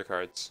toss the other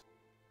cards.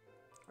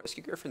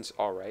 Rescue Griffin's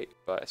alright,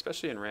 but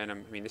especially in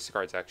random, I mean, this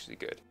card's actually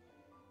good.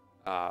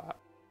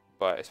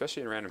 But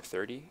especially in random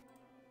 30,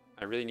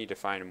 I really need to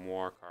find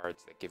more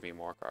cards that give me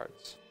more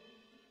cards.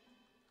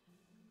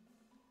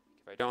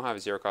 If I don't have a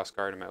 0-cost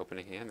card in my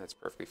opening hand, that's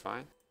perfectly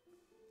fine.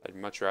 I'd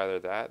much rather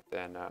that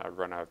than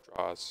run out of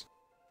draws.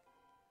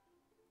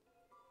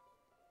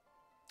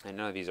 And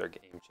none of these are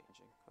game-changing.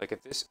 Like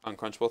if this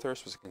Unquenchable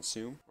Thirst was a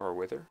Consume or a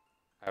Wither,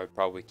 I would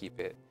probably keep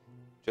it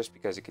just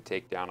because it could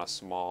take down a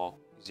small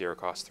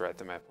 0-cost threat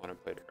that my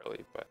opponent played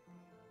early. But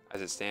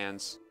as it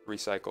stands,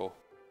 Recycle.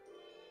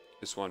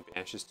 This one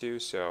banishes 2,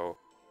 so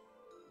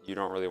you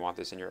don't really want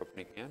this in your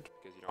opening hand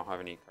because you don't have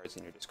any cards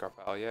in your discard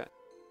pile yet.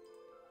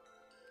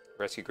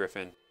 Rescue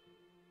Griffin,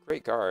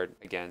 great card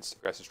against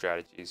aggressive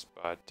strategies,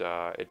 but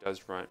it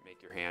does make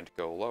your hand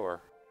go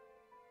lower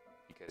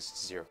because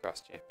it's a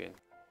 0-cost champion.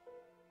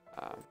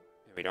 And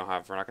we're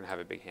not going to have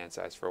a big hand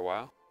size for a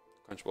while.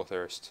 Quenchable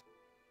Thirst.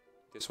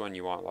 This one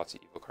you want lots of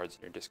evil cards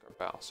in your discard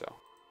pile, so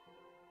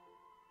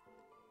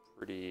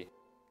pretty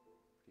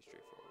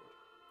straightforward.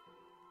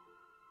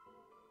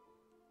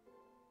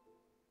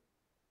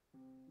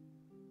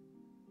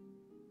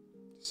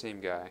 Same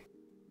guy,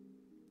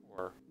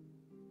 or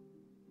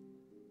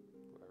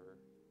whoever.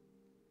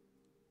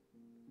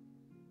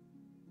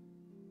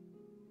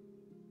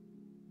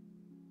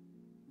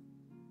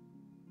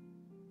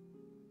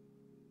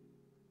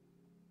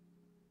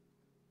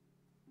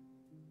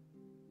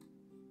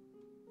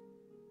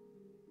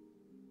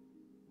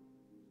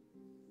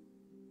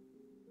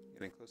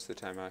 Getting close to the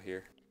timeout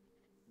here.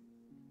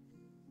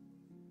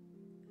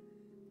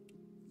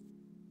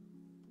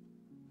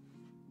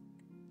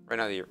 Right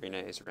now the arena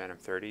is random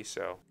 30,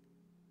 so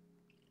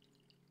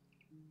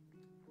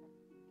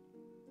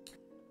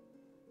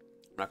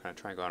I'm not going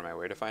to try and go out of my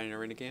way to find an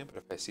arena game, but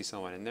if I see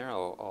someone in there,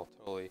 I'll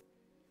totally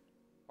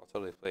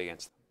play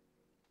against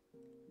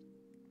them.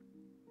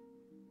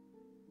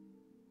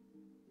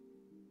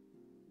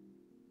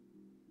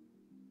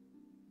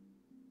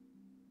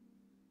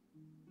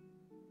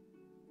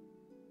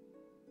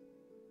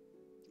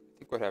 I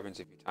think what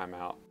happens if you time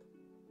out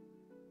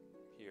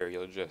here,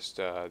 you'll just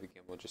the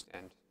game will just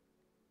end.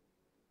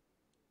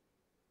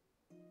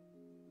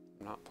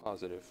 I'm not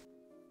positive.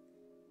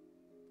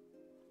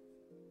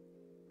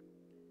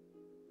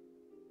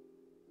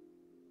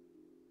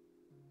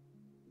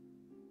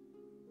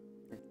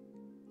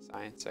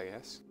 Science, I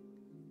guess.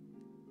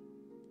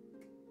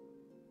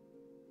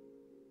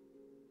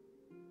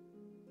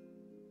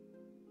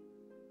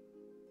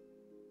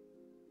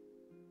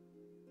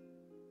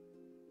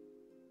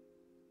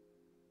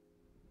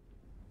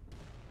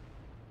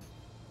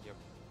 Yep.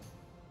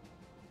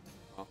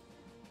 Well,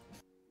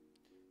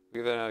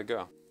 give that another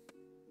go.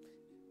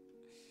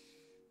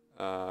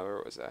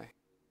 Where was I? I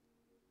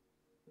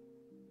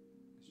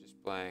was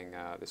just playing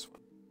this one.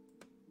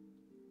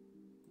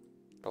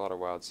 A lot of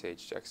Wild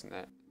Sage checks in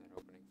that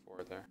opening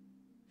 4 there.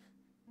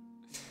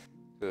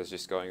 So I was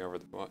just going over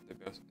the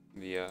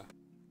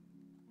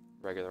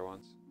regular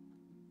ones.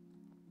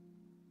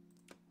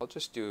 I'll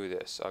just do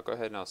this. I'll go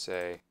ahead and I'll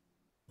say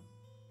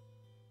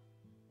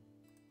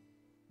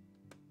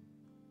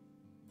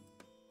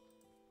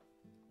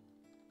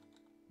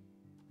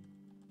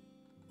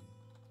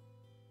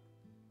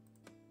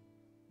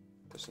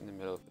just in the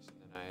middle of this, and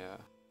then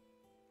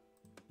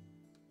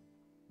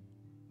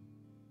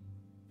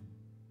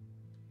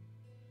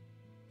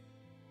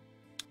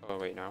oh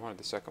wait, no, I wanted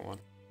the second one.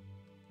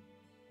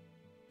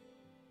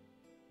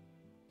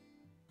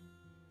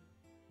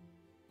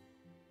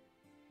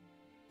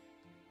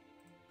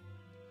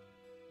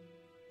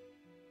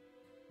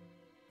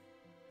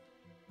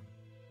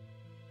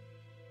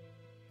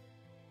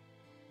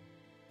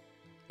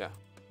 Yeah,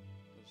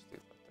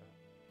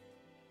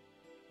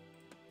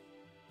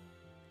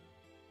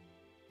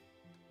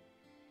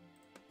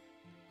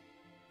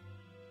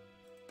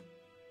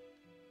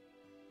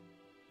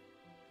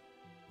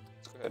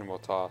 And we'll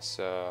toss,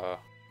 I'll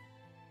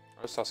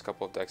just toss a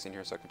couple of decks in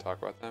here so I can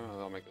talk about them,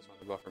 and I'll make this one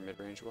the buffer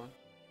mid-range one.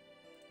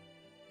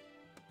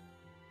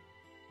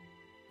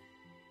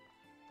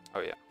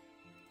 Oh yeah.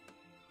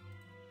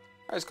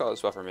 I just call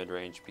this buffer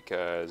mid-range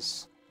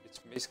because it's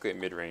basically a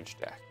mid-range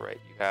deck, right?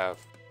 You have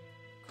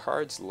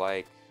cards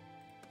like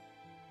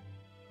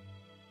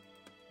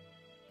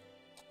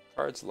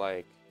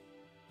Angel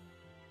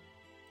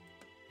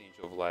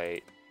of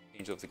Light,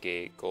 Angel of the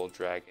Gate, Gold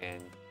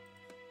Dragon.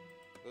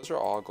 Those are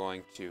all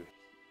going to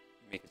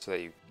make it so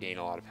that you gain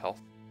a lot of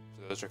health.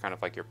 So those are kind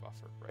of like your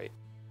buffer, right?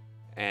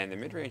 And the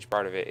mid-range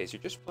part of it is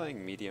you're just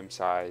playing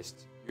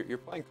medium-sized. You're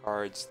playing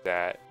cards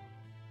that,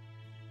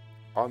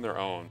 on their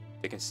own,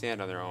 they can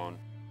stand on their own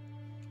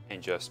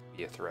and just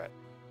be a threat.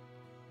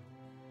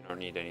 You don't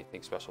need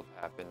anything special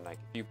to happen. Like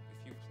if you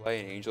play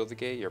an Angel of the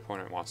Gate, your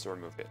opponent wants to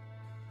remove it.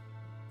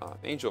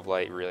 Angel of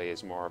Light really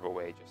is more of a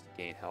way just to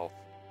gain health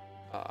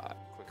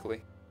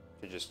quickly,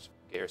 to just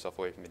get yourself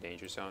away from the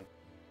danger zone.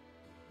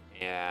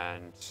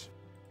 And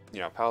you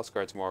know, Palace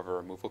Guard's more of a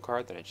removal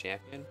card than a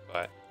champion,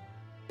 but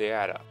they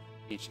add up.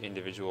 Each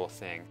individual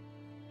thing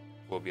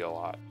will be a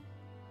lot.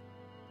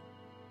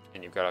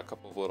 And you've got a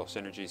couple of little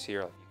synergies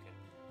here. Like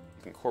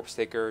you can Corpse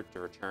Taker to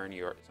return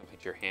something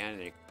to your hand,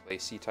 and you can play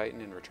Sea Titan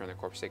and return the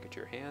Corpse Taker to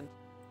your hand.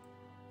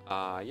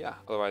 Yeah.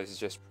 Otherwise, it's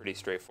just pretty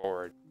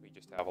straightforward. We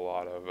just have a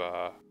lot of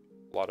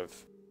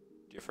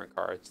different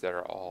cards that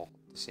are all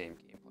the same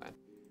game plan.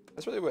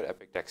 That's really what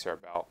Epic decks are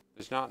about.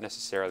 There's not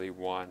necessarily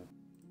one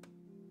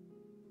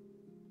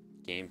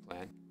game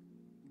plan.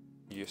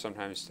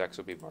 Sometimes decks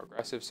will be more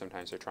aggressive.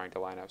 Sometimes they're trying to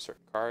line up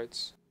certain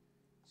cards.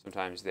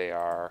 Sometimes they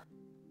are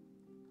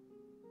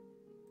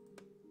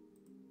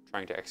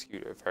trying to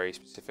execute a very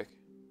specific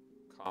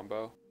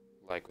combo,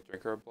 like with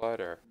Drinker of Blood,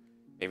 or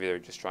maybe they're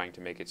just trying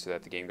to make it so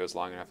that the game goes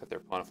long enough that their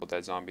plentiful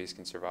dead zombies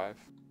can survive.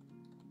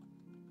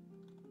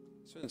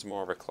 This one's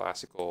more of a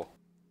classical.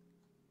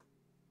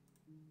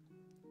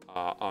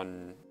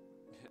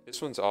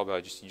 This one's all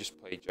about you just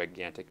play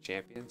gigantic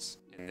champions,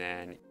 and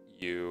then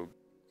you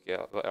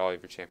let all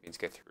of your champions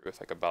get through with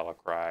like a Battle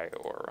Cry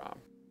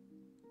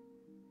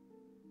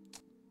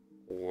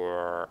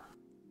or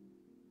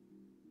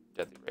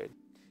Deadly Raid.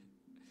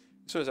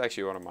 This was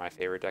actually one of my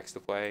favorite decks to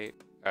play,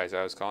 as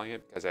I was calling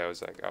it, because I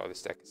was like, oh,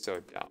 this deck is so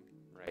dumb,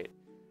 right?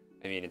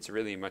 I mean, it's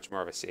really much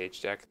more of a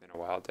Sage deck than a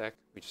Wild deck.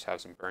 We just have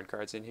some burn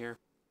cards in here.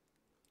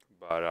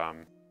 But,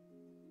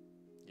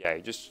 yeah,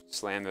 you just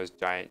slam those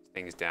giant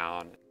things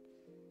down,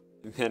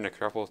 and then a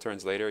couple of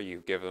turns later,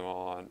 you give them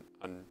all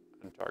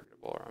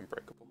untargetable or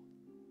unbreakable.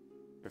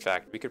 In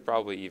fact, we could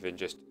probably even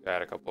just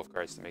add a couple of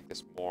cards to make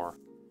this more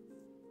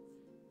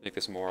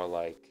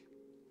like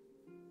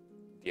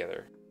the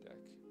other deck.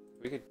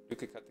 We could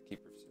cut the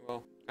Keeper's.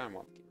 Well, I kind of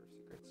want the Keeper's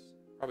Secrets.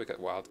 Probably cut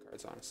wild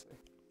cards, honestly.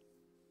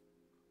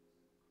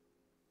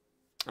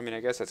 I mean,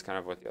 I guess that's kind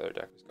of what the other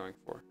deck was going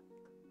for.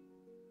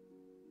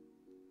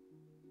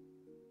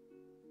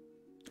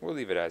 We'll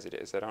leave it as it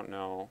is. I don't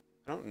know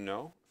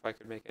if I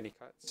could make any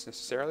cuts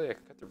necessarily. I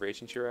could cut the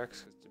Raging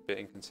T-Rex because it's a bit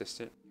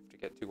inconsistent. You have to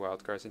get 2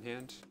 wild cards in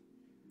hand.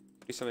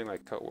 Do something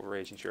like cut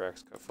Raging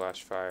T-Rex, cut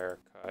Flashfire,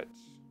 cut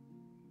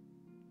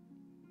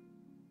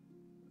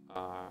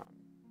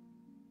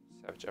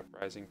Savage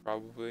Uprising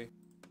probably.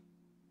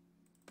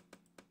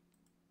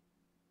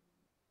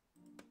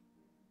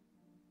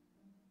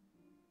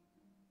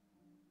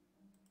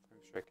 I'm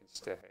sure I can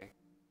stay.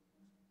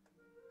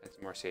 Add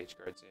some more Sage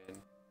Guards in.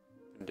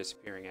 Put in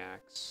Disappearing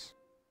Axe.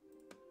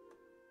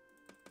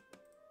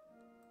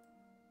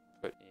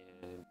 Put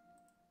in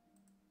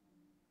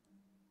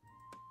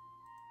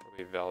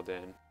probably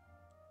Veldin.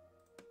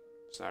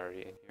 It's not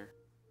already in here.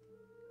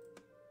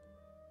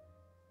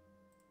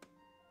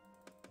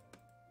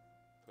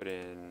 Put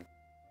in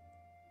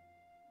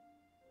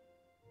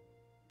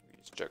maybe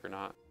just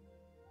Juggernaut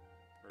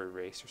or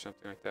Erase or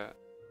something like that.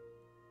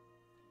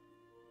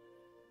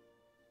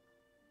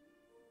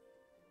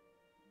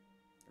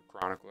 Or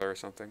Chronicler or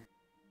something.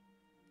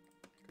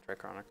 Could try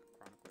Chronicler.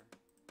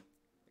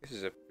 This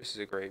is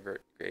a great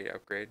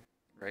upgrade,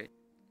 right?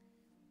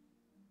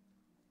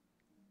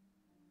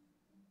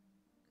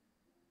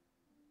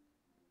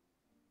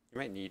 You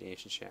might need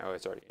Ancient Shand. Oh,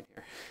 it's already in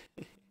here.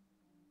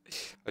 I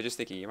was just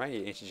thinking, you might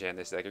need Ancient Shand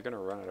this deck. You're going to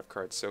run out of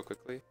cards so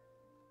quickly.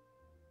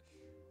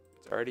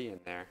 It's already in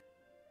there.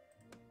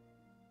 That's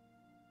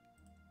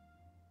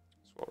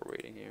while we're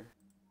waiting here.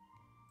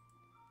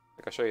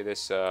 Like, I'll show you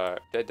this Dead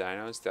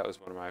Dinos. That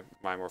was one of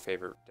my more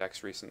favorite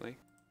decks recently.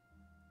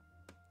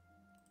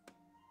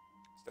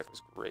 This deck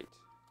was great.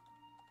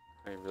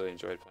 I really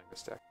enjoyed playing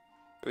this deck.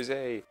 It was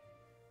a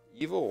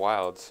Evil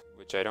Wild,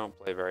 which I don't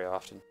play very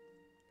often.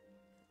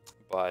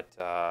 But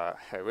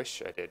I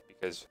wish I did,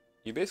 because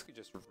you basically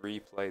just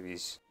replay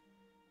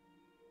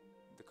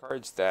the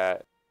cards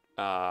that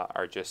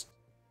are just,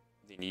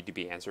 they need to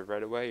be answered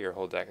right away. Your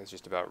whole deck is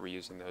just about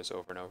reusing those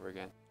over and over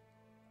again.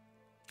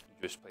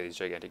 You just play these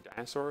gigantic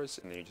dinosaurs,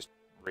 and then you just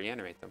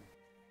reanimate them.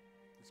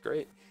 It's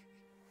great.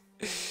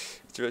 It's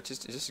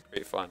just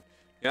great fun.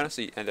 You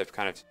honestly end up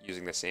kind of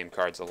using the same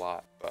cards a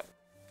lot, but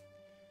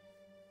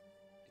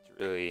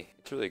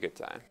it's really a good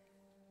time.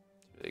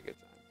 It's a really good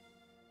time.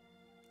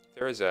 If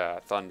there was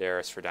a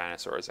Thunderous for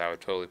dinosaurs, I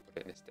would totally put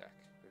it in this deck.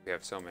 We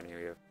have so many.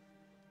 We have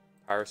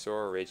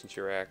Pyrosaur, Raging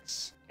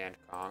T-Rex, and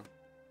Kong.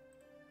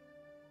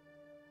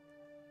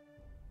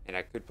 And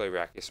I could play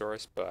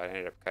Brachiosaurus, but I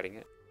ended up cutting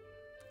it.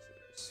 So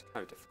it was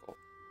kind of difficult.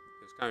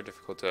 It was kind of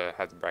difficult to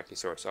have the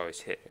Brachiosaurus always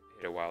hit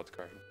a wild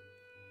card.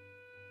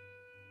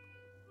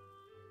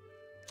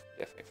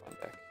 Definitely a fun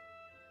deck.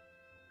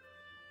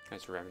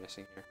 Nice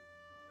reminiscing here.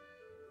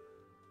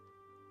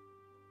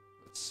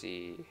 Let's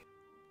see.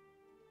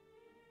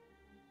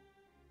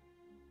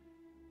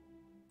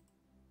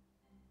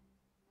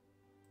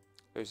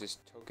 There's this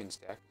tokens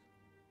deck.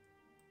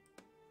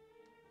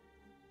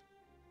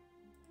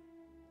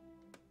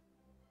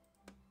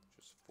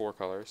 Just 4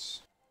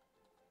 colors.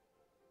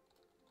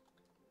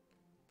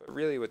 But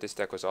really what this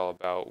deck was all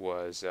about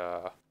was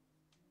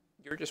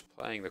you're just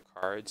playing the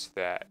cards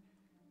that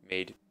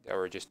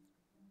were just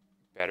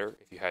better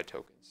if you had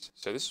tokens.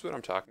 So this is what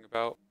I'm talking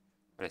about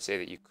when I say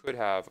that you could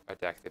have a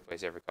deck that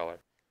plays every color.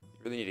 You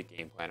really need a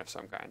game plan of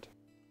some kind.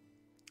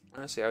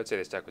 Honestly, I would say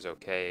this deck was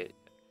okay.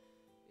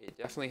 It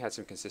definitely had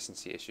some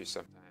consistency issues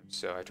sometimes,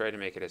 so I tried to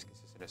make it as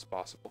consistent as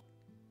possible.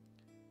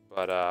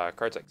 But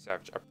cards like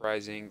Savage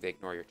Uprising, they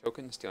ignore your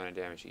tokens, dealing a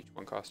damage to each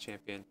 1-cost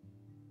champion.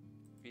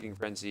 Feeding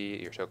Frenzy,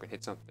 your token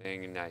hits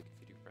something, and now you can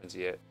Feeding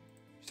Frenzy it.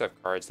 You just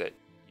have cards that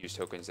use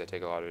tokens that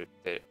take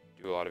that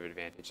do a lot of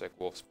advantage, like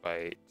Wolf's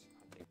Bite,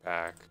 Hunting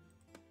Pack.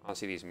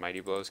 Honestly, these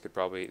Mighty Blows could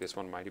probably, this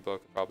one Mighty Blow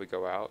could probably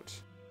go out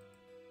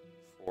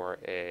for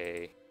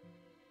a...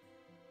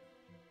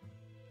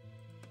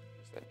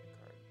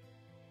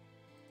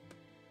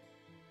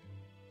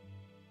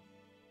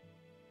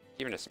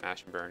 Even a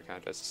Smash and Burn kind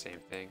of does the same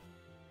thing.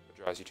 It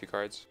draws you 2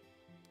 cards.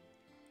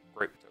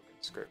 Great with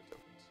tokens. Great with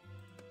tokens.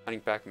 Hunting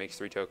Pack makes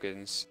 3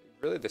 tokens.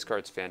 Really, this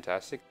card's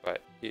fantastic,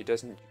 but it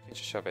doesn't. You can't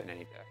just shove it in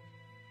any deck.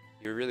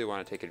 You really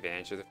want to take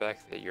advantage of the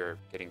fact that you're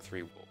getting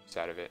 3 wolves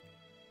out of it.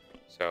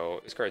 So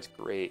this card's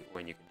great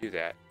when you can do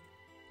that.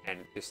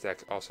 And this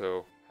deck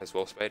also has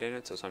Wolf's Bite in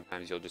it, so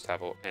sometimes you'll just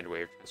have an End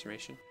Wave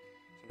Transformation.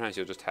 Sometimes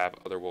you'll just have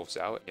other wolves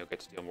out, and you'll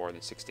get to deal more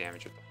than 6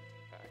 damage with the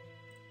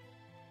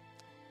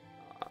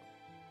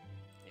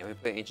we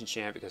play Ancient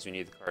Champ because we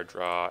need the card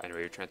draw and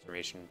Wave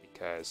Transformation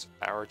because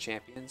our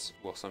champions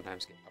will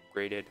sometimes get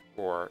upgraded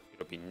or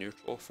it'll be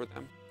neutral for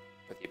them,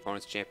 but the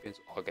opponent's champions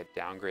all get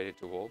downgraded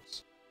to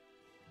wolves.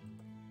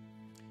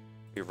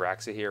 We have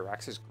Raxa here.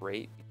 Raxa's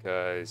great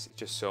because it's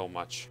just so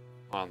much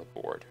on the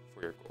board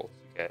for your gold.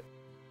 You get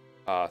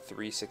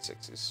 3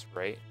 6/6s,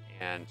 right?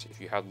 And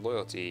if you have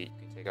loyalty,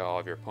 you can take out all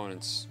of your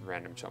opponent's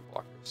random chump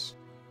blockers.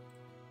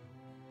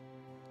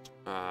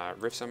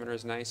 Rift Summoner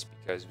is nice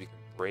because we can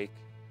break.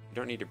 We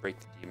don't need to break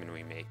the demon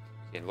we make.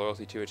 We can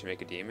loyalty to it to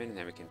make a demon, and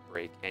then we can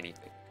break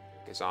anything. We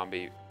can break a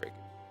zombie, break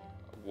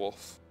a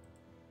wolf.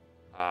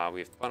 We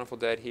have Plentiful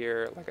Dead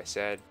here. Like I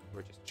said,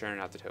 we're just churning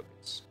out the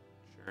tokens.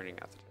 Churning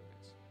out the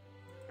tokens.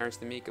 Terrence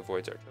the Meek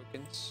avoids our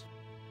tokens.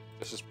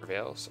 Justice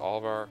Prevails. All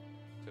of our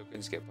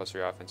tokens get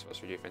 +3 offense,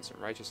 +3 defense,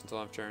 and righteous until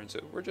end of turn. So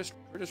we're just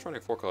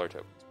running 4 color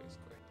tokens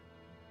basically.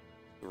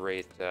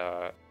 Great.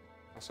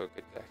 Also a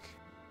good deck.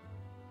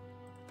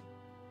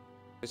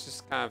 This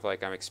is kind of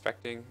like I'm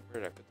expecting.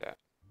 Where did I put that?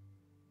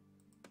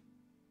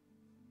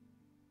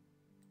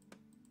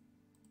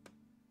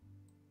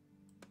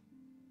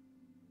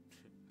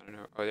 I don't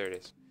know. Oh, there it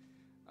is.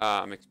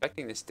 I'm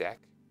expecting this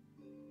deck,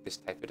 this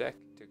type of deck,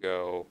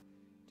 to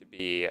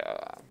be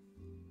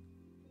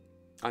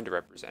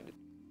underrepresented.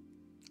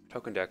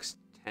 Token decks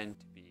tend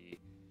to be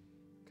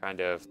kind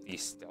of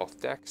these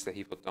stealth decks that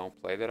people don't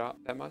play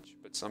that much,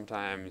 but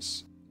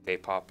sometimes they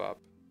pop up,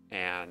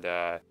 and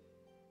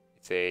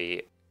if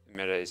the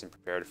meta isn't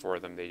prepared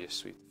for them, they just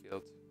sweep the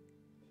field.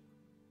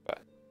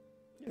 But,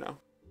 you know,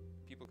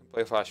 people can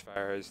play Flash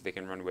Fires, they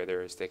can run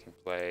Withers, they can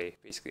play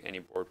basically any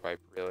board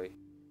wipe, really.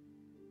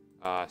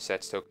 Tends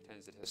to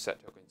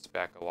set tokens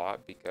back a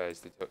lot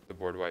because the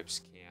board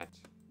wipes you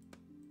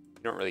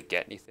don't really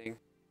get anything.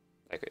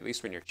 Like, at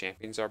least when your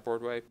champions are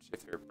board wiped,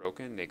 if they're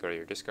broken, they go to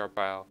your discard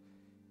pile.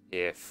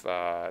 If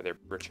they're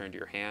returned to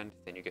your hand,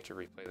 then you get to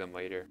replay them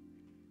later.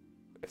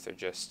 But if they're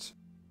just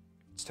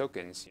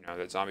tokens, you know,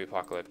 that Zombie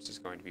Apocalypse is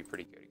going to be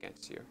pretty good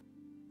against you.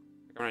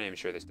 Like, I'm not even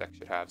sure this deck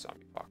should have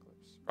Zombie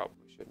Apocalypse.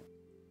 Probably shouldn't.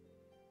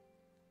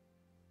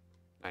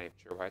 Not even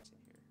sure why it's in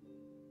here.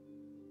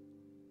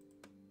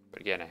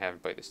 But again, I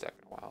haven't played this deck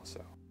in a while,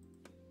 so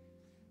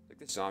like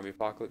this Zombie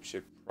Apocalypse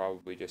should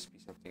probably just be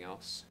something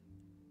else.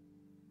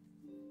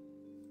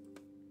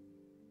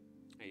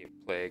 Maybe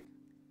a Plague,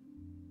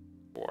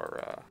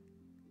 or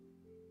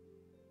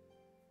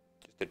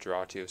just a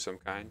draw to of some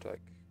kind,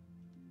 like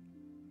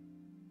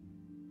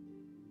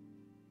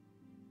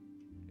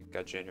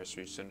Gudgeon or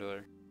Street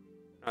Cinderella.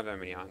 Not that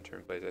many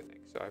on-turn plays, I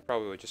think, so I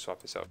probably would just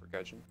swap this out for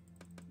Gudgeon.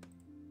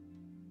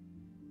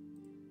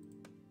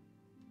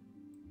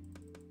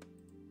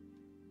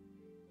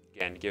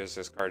 Again, it gives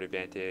us card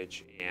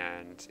advantage,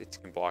 and it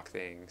can block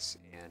things,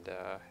 and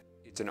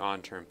it's an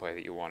on-turn play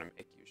that you want to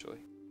make usually.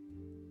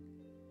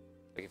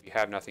 Like if you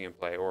have nothing in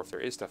play, or if there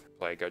is stuff in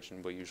play,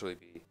 Gudgeon will usually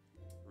be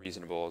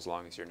reasonable as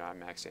long as you're not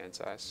max hand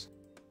size.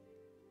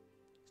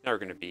 It's never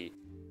gonna be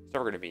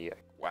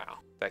like, wow,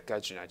 that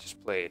Gudgeon I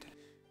just played.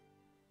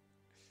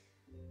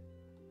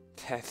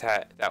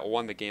 That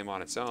won the game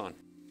on its own.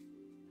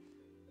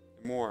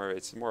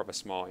 It's more of a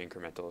small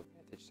incremental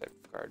advantage type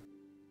of card.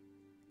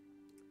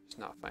 Just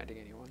not finding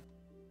anyone.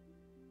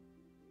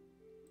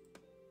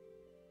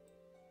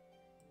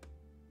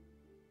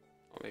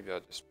 Well, maybe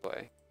I'll just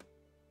play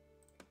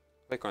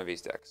like one of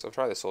these decks. I'll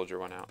try the soldier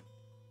one out.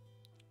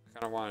 I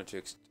kind of wanted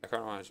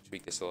to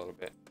tweak this a little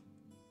bit.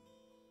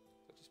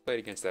 So just play it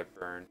against that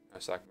burn I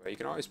was talking about. You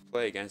can always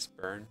play against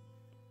burn.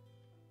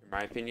 In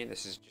my opinion,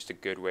 this is just a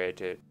good way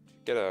to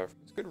get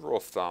it's a good rule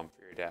of thumb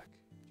for your deck.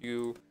 If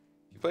you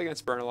play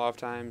against burn a lot of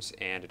times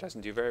and it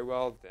doesn't do very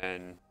well,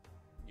 then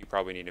you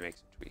probably need to make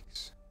some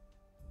tweaks.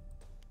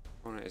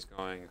 Opponent is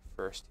going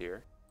first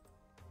here,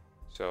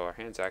 so our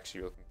hand's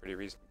actually looking pretty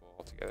reasonable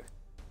altogether.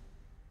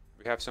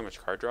 We have so much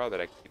card draw that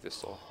I can keep this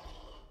soul.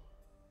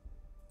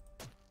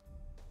 So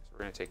we're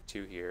gonna take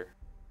 2 here,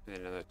 and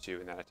then another 2,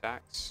 and that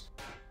attacks.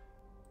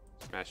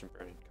 Smash and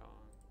burn and Kong.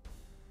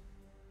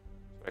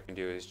 So what I can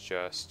do is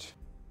just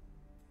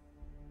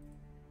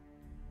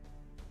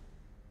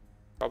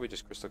probably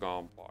just Crystal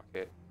Golem, block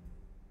it,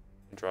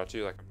 and draw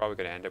 2. Like I'm probably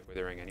gonna end up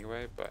withering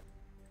anyway, but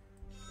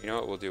you know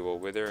what we'll do? We'll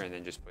wither and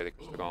then just play the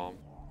Crystal Golem.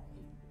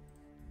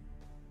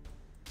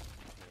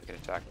 And we can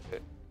attack with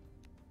it.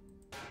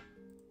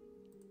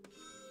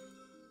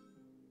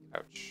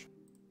 Ouch.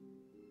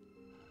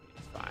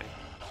 It's fine.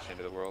 End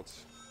of the world.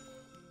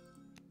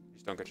 You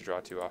just don't get to draw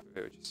 2 off of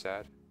it, which is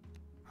sad.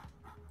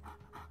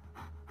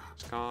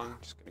 There's Kong.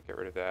 Just gonna get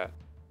rid of that.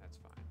 That's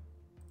fine.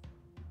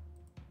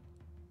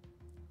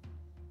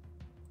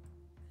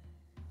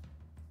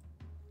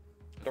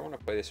 I don't want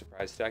to play the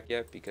surprise attack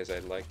yet because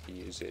I'd like to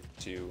use it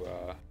to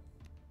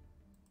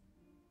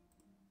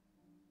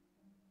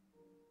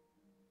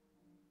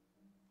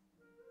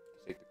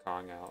take the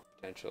Kong out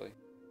potentially.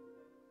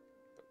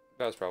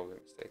 That was probably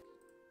a mistake.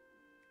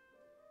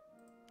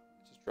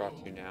 Let's just draw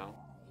 2 now.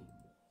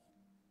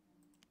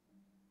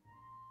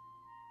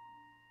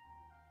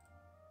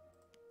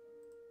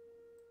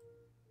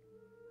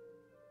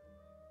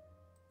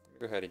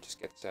 Go ahead and just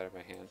get this out of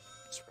my hand.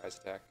 Surprise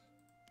attack.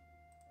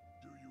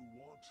 Do you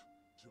want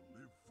to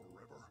live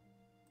forever?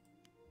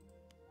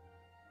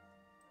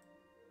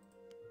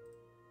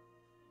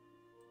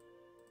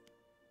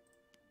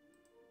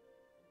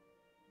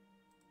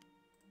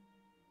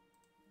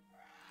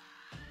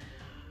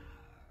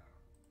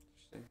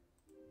 Interesting.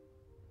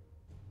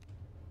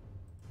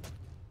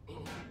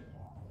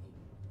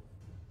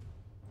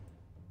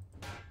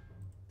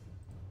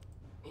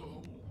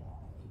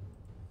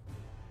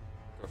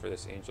 Go for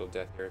this Angel of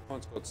Death here.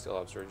 Opponent's gold still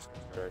up, so we're just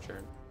going to start our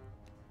turn.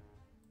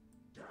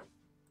 Death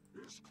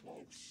is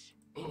close.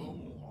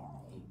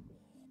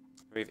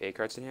 We have 8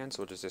 cards in hand, so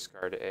we'll just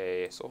discard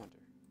a Soul Hunter.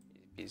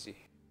 Easy peasy.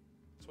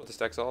 That's what this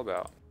deck's all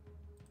about.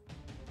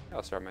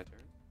 I'll start my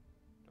turn.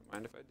 Don't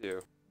mind if I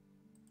do.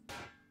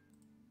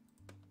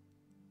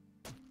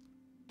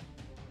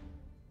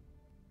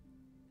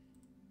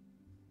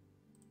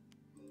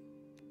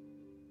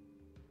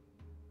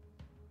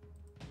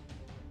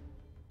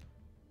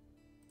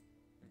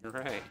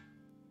 Alright. Let's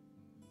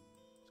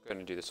go ahead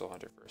and do the Soul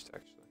Hunter first,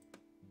 actually.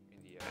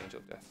 In the Angel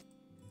of Death.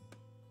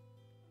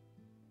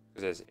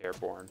 Because it's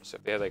airborne, so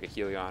if they had like a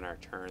Helion on our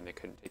turn, they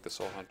couldn't take the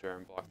Soul Hunter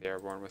and block the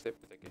airborne with it,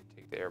 but they could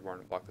take the airborne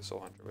and block the Soul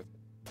Hunter with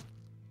it.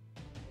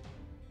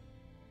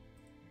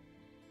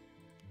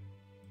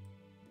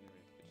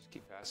 And just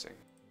keep passing.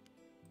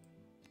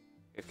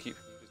 If you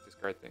just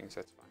discard things,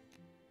 that's fine.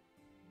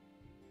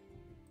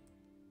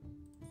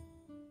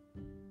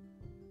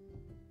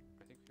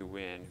 I think we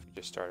win if we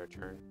just start our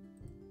turn.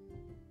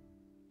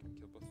 Can I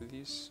kill both of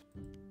these?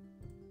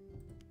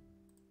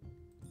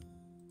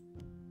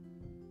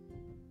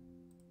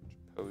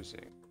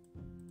 Posing.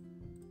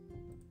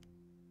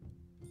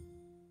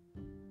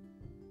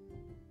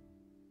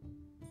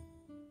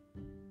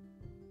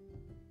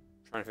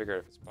 Trying to figure out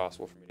if it's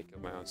possible for me to kill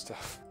my own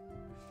stuff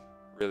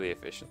really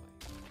efficiently.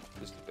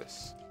 Just do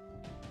this.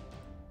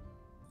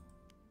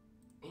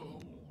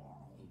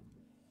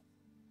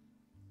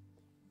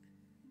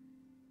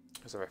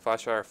 So if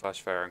I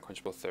Flash Fire,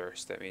 Unquenchable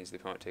Thirst, that means the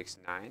opponent takes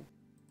 9.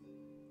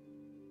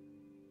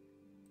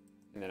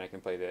 And then I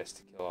can play this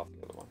to kill off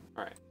the other one.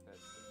 Alright.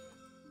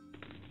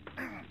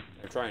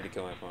 I'm trying to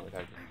kill my opponent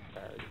without getting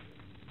fired.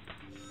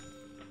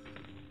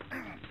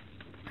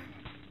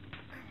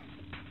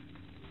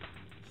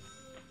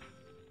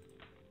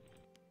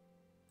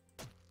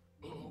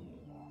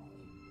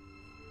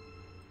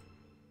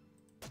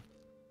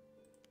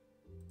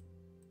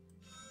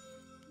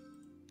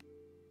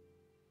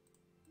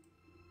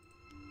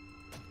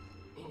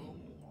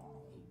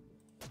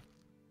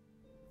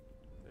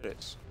 There it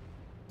is.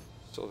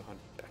 Soul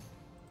Hunter deck.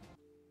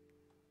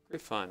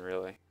 Pretty fun,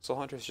 really. Soul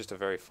Hunter is just a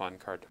very fun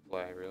card to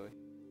play, really.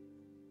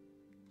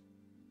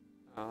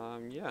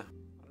 Yeah.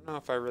 I don't know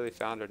if I really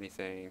found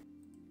anything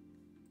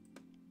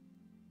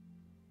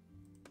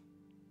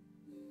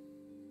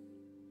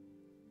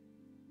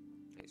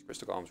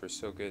Crystal Golems were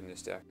so good in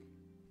this deck.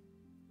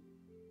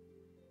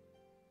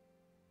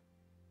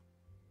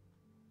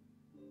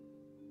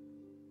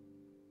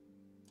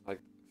 Like,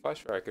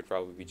 Flashfire could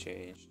probably be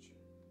changed,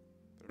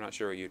 but I'm not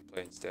sure what you'd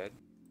play instead.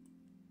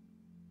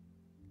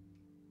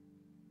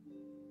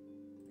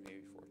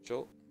 Maybe Forge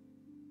Jolt.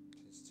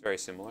 It's very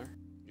similar.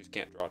 You just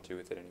can't draw 2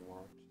 with it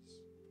anymore, which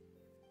is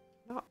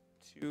not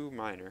too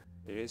minor.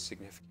 It is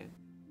significant.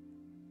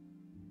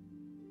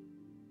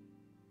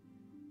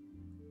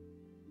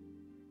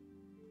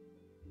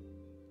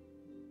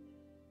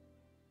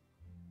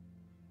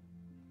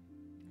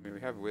 I mean,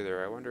 we have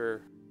Wither. I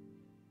wonder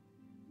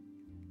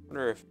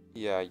if,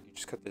 yeah, you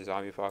just cut the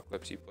Zombie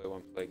Apocalypse, you play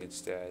 1 Plague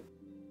instead.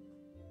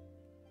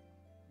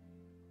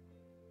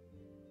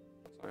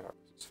 Zombie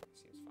Apocalypse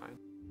seems fine.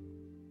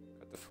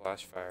 Cut the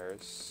Flash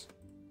Fires.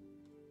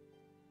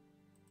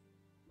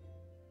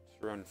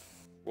 Just run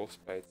Wolf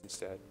Spites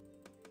instead.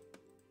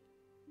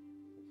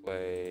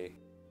 Play.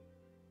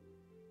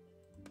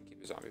 Keep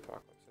the Zombie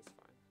Apocalypse, that's fine.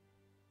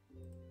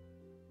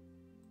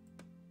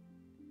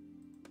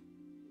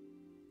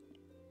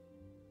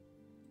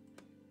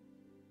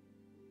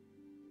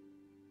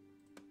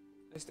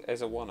 Nice to,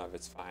 as a 1-of,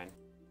 it's fine.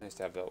 Nice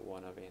to have that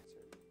 1-of answer.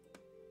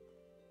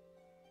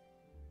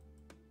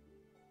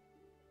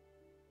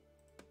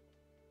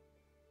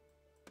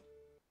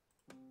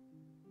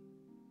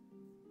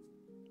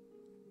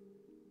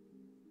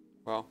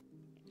 Well,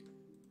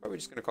 probably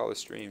just gonna call this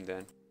stream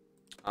then.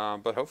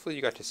 But hopefully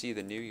you got to see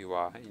the new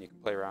UI and you can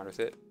play around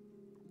with it.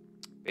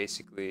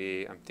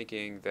 Basically, I'm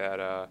thinking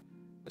that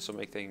this will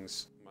make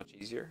things much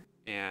easier,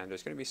 and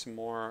there's gonna be some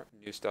more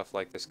new stuff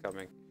like this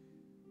coming.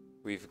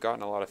 We've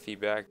gotten a lot of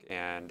feedback,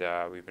 and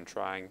we've been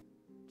trying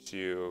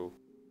to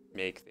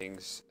make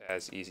things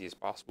as easy as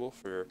possible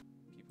for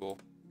people,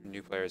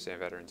 new players and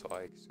veterans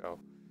alike. So,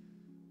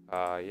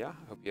 yeah,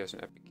 I hope you have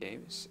some epic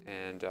games,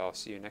 and I'll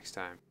see you next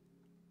time.